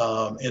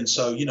 And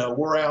so,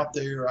 we're out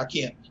there. I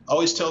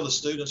always tell the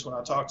students when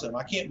I talk to them,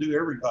 I can't do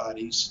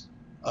everybody's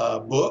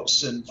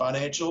books and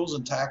financials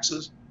and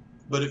taxes,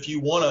 but if you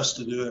want us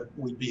to do it,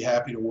 we'd be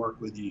happy to work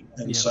with you.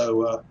 And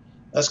so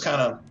that's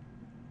kind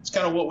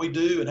of what we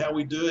do and how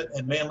we do it.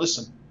 And man,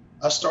 listen,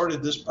 I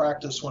started this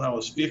practice when I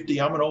was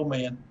 50. I'm an old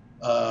man.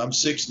 I'm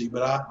 60,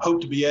 but I hope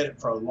to be at it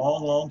for a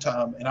long, long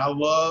time. And I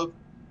love,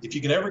 if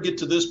you can ever get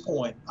to this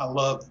point, I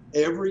love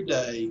every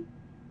day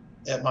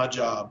at my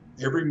job,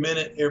 every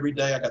minute, every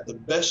day. I got the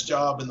best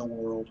job in the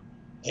world.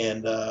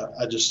 And I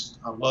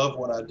love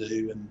what I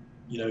do. And,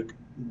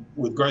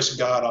 with grace of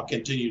God, I'll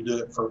continue to do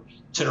it for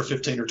 10 or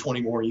 15 or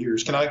 20 more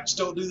years. Can I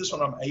still do this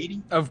when I'm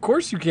 80? Of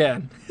course you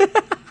can.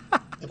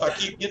 If I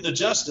keep getting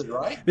adjusted,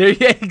 right?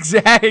 Yeah,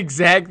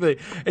 exactly.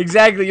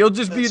 You'll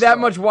just be that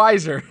much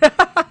wiser.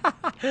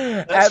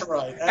 That's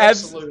right.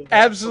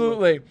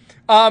 Absolutely.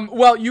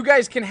 Well, you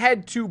guys can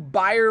head to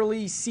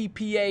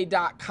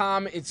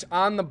ByerlyCPA.com. It's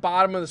on the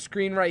bottom of the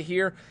screen right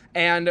here.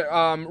 And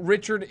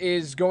Richard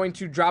is going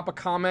to drop a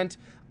comment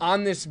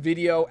on this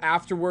video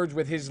afterwards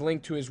with his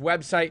link to his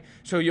website.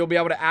 So you'll be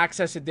able to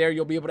access it there.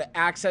 You'll be able to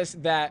access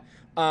that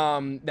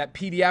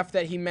PDF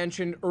that he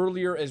mentioned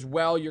earlier as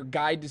well, your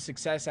guide to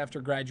success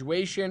after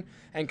graduation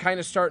and kind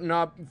of starting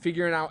up,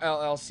 figuring out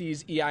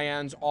LLCs,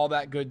 EINs, all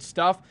that good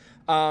stuff.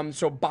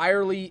 So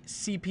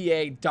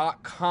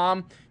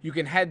ByerlyCPA.com. You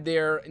can head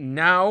there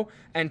now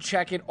and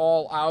check it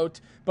all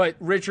out. But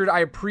Richard, I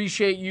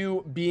appreciate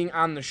you being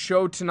on the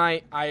show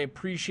tonight. I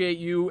appreciate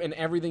you and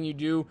everything you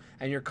do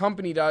and your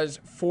company does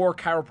for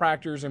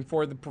chiropractors and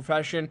for the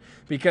profession,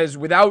 because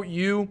without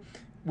you,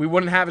 we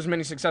wouldn't have as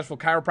many successful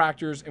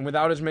chiropractors, and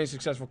without as many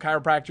successful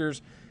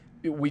chiropractors,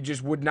 we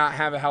just would not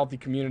have a healthy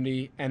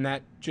community, and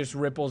that just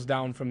ripples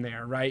down from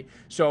there, right?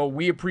 So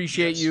we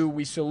appreciate you,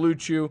 we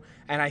salute you,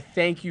 and I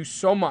thank you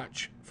so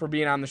much for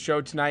being on the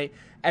show tonight.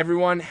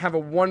 Everyone, have a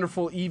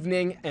wonderful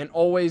evening, and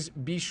always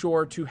be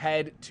sure to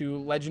head to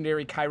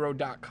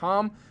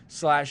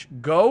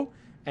legendarychiro.com/go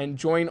and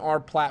join our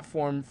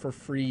platform for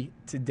free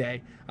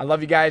today. I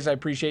love you guys. I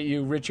appreciate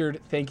you.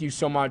 Richard, thank you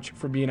so much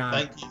for being on.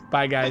 Thank you.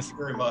 Bye, guys. Thank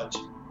you very much.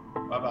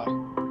 Bye-bye.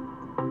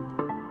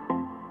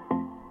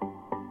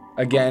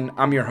 Again,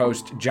 I'm your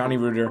host, Johnny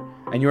Reuter,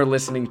 and you're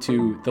listening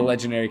to the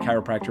Legendary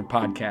Chiropractor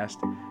Podcast.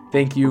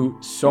 Thank you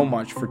so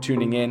much for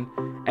tuning in,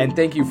 and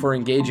thank you for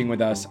engaging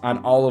with us on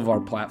all of our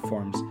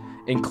platforms,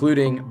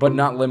 including, but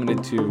not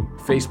limited to,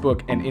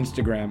 Facebook and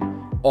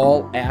Instagram,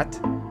 all at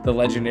The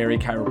Legendary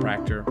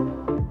Chiropractor.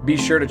 Be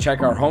sure to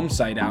check our home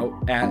site out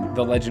at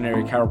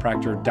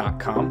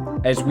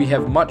thelegendarychiropractor.com, as we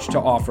have much to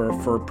offer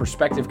for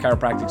prospective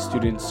chiropractic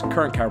students,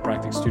 current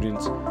chiropractic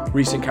students,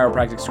 recent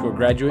chiropractic school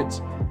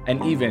graduates,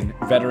 and even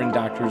veteran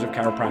doctors of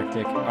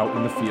chiropractic out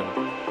in the field.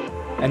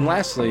 And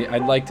lastly,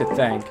 I'd like to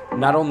thank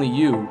not only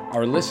you,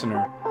 our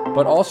listener,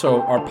 but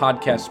also our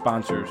podcast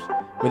sponsors.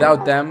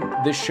 Without them,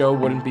 this show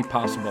wouldn't be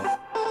possible.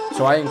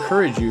 So I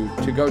encourage you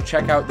to go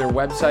check out their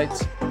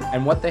websites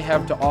and what they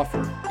have to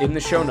offer in the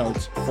show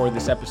notes for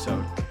this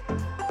episode.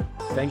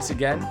 Thanks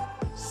again.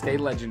 Stay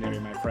legendary,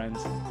 my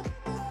friends.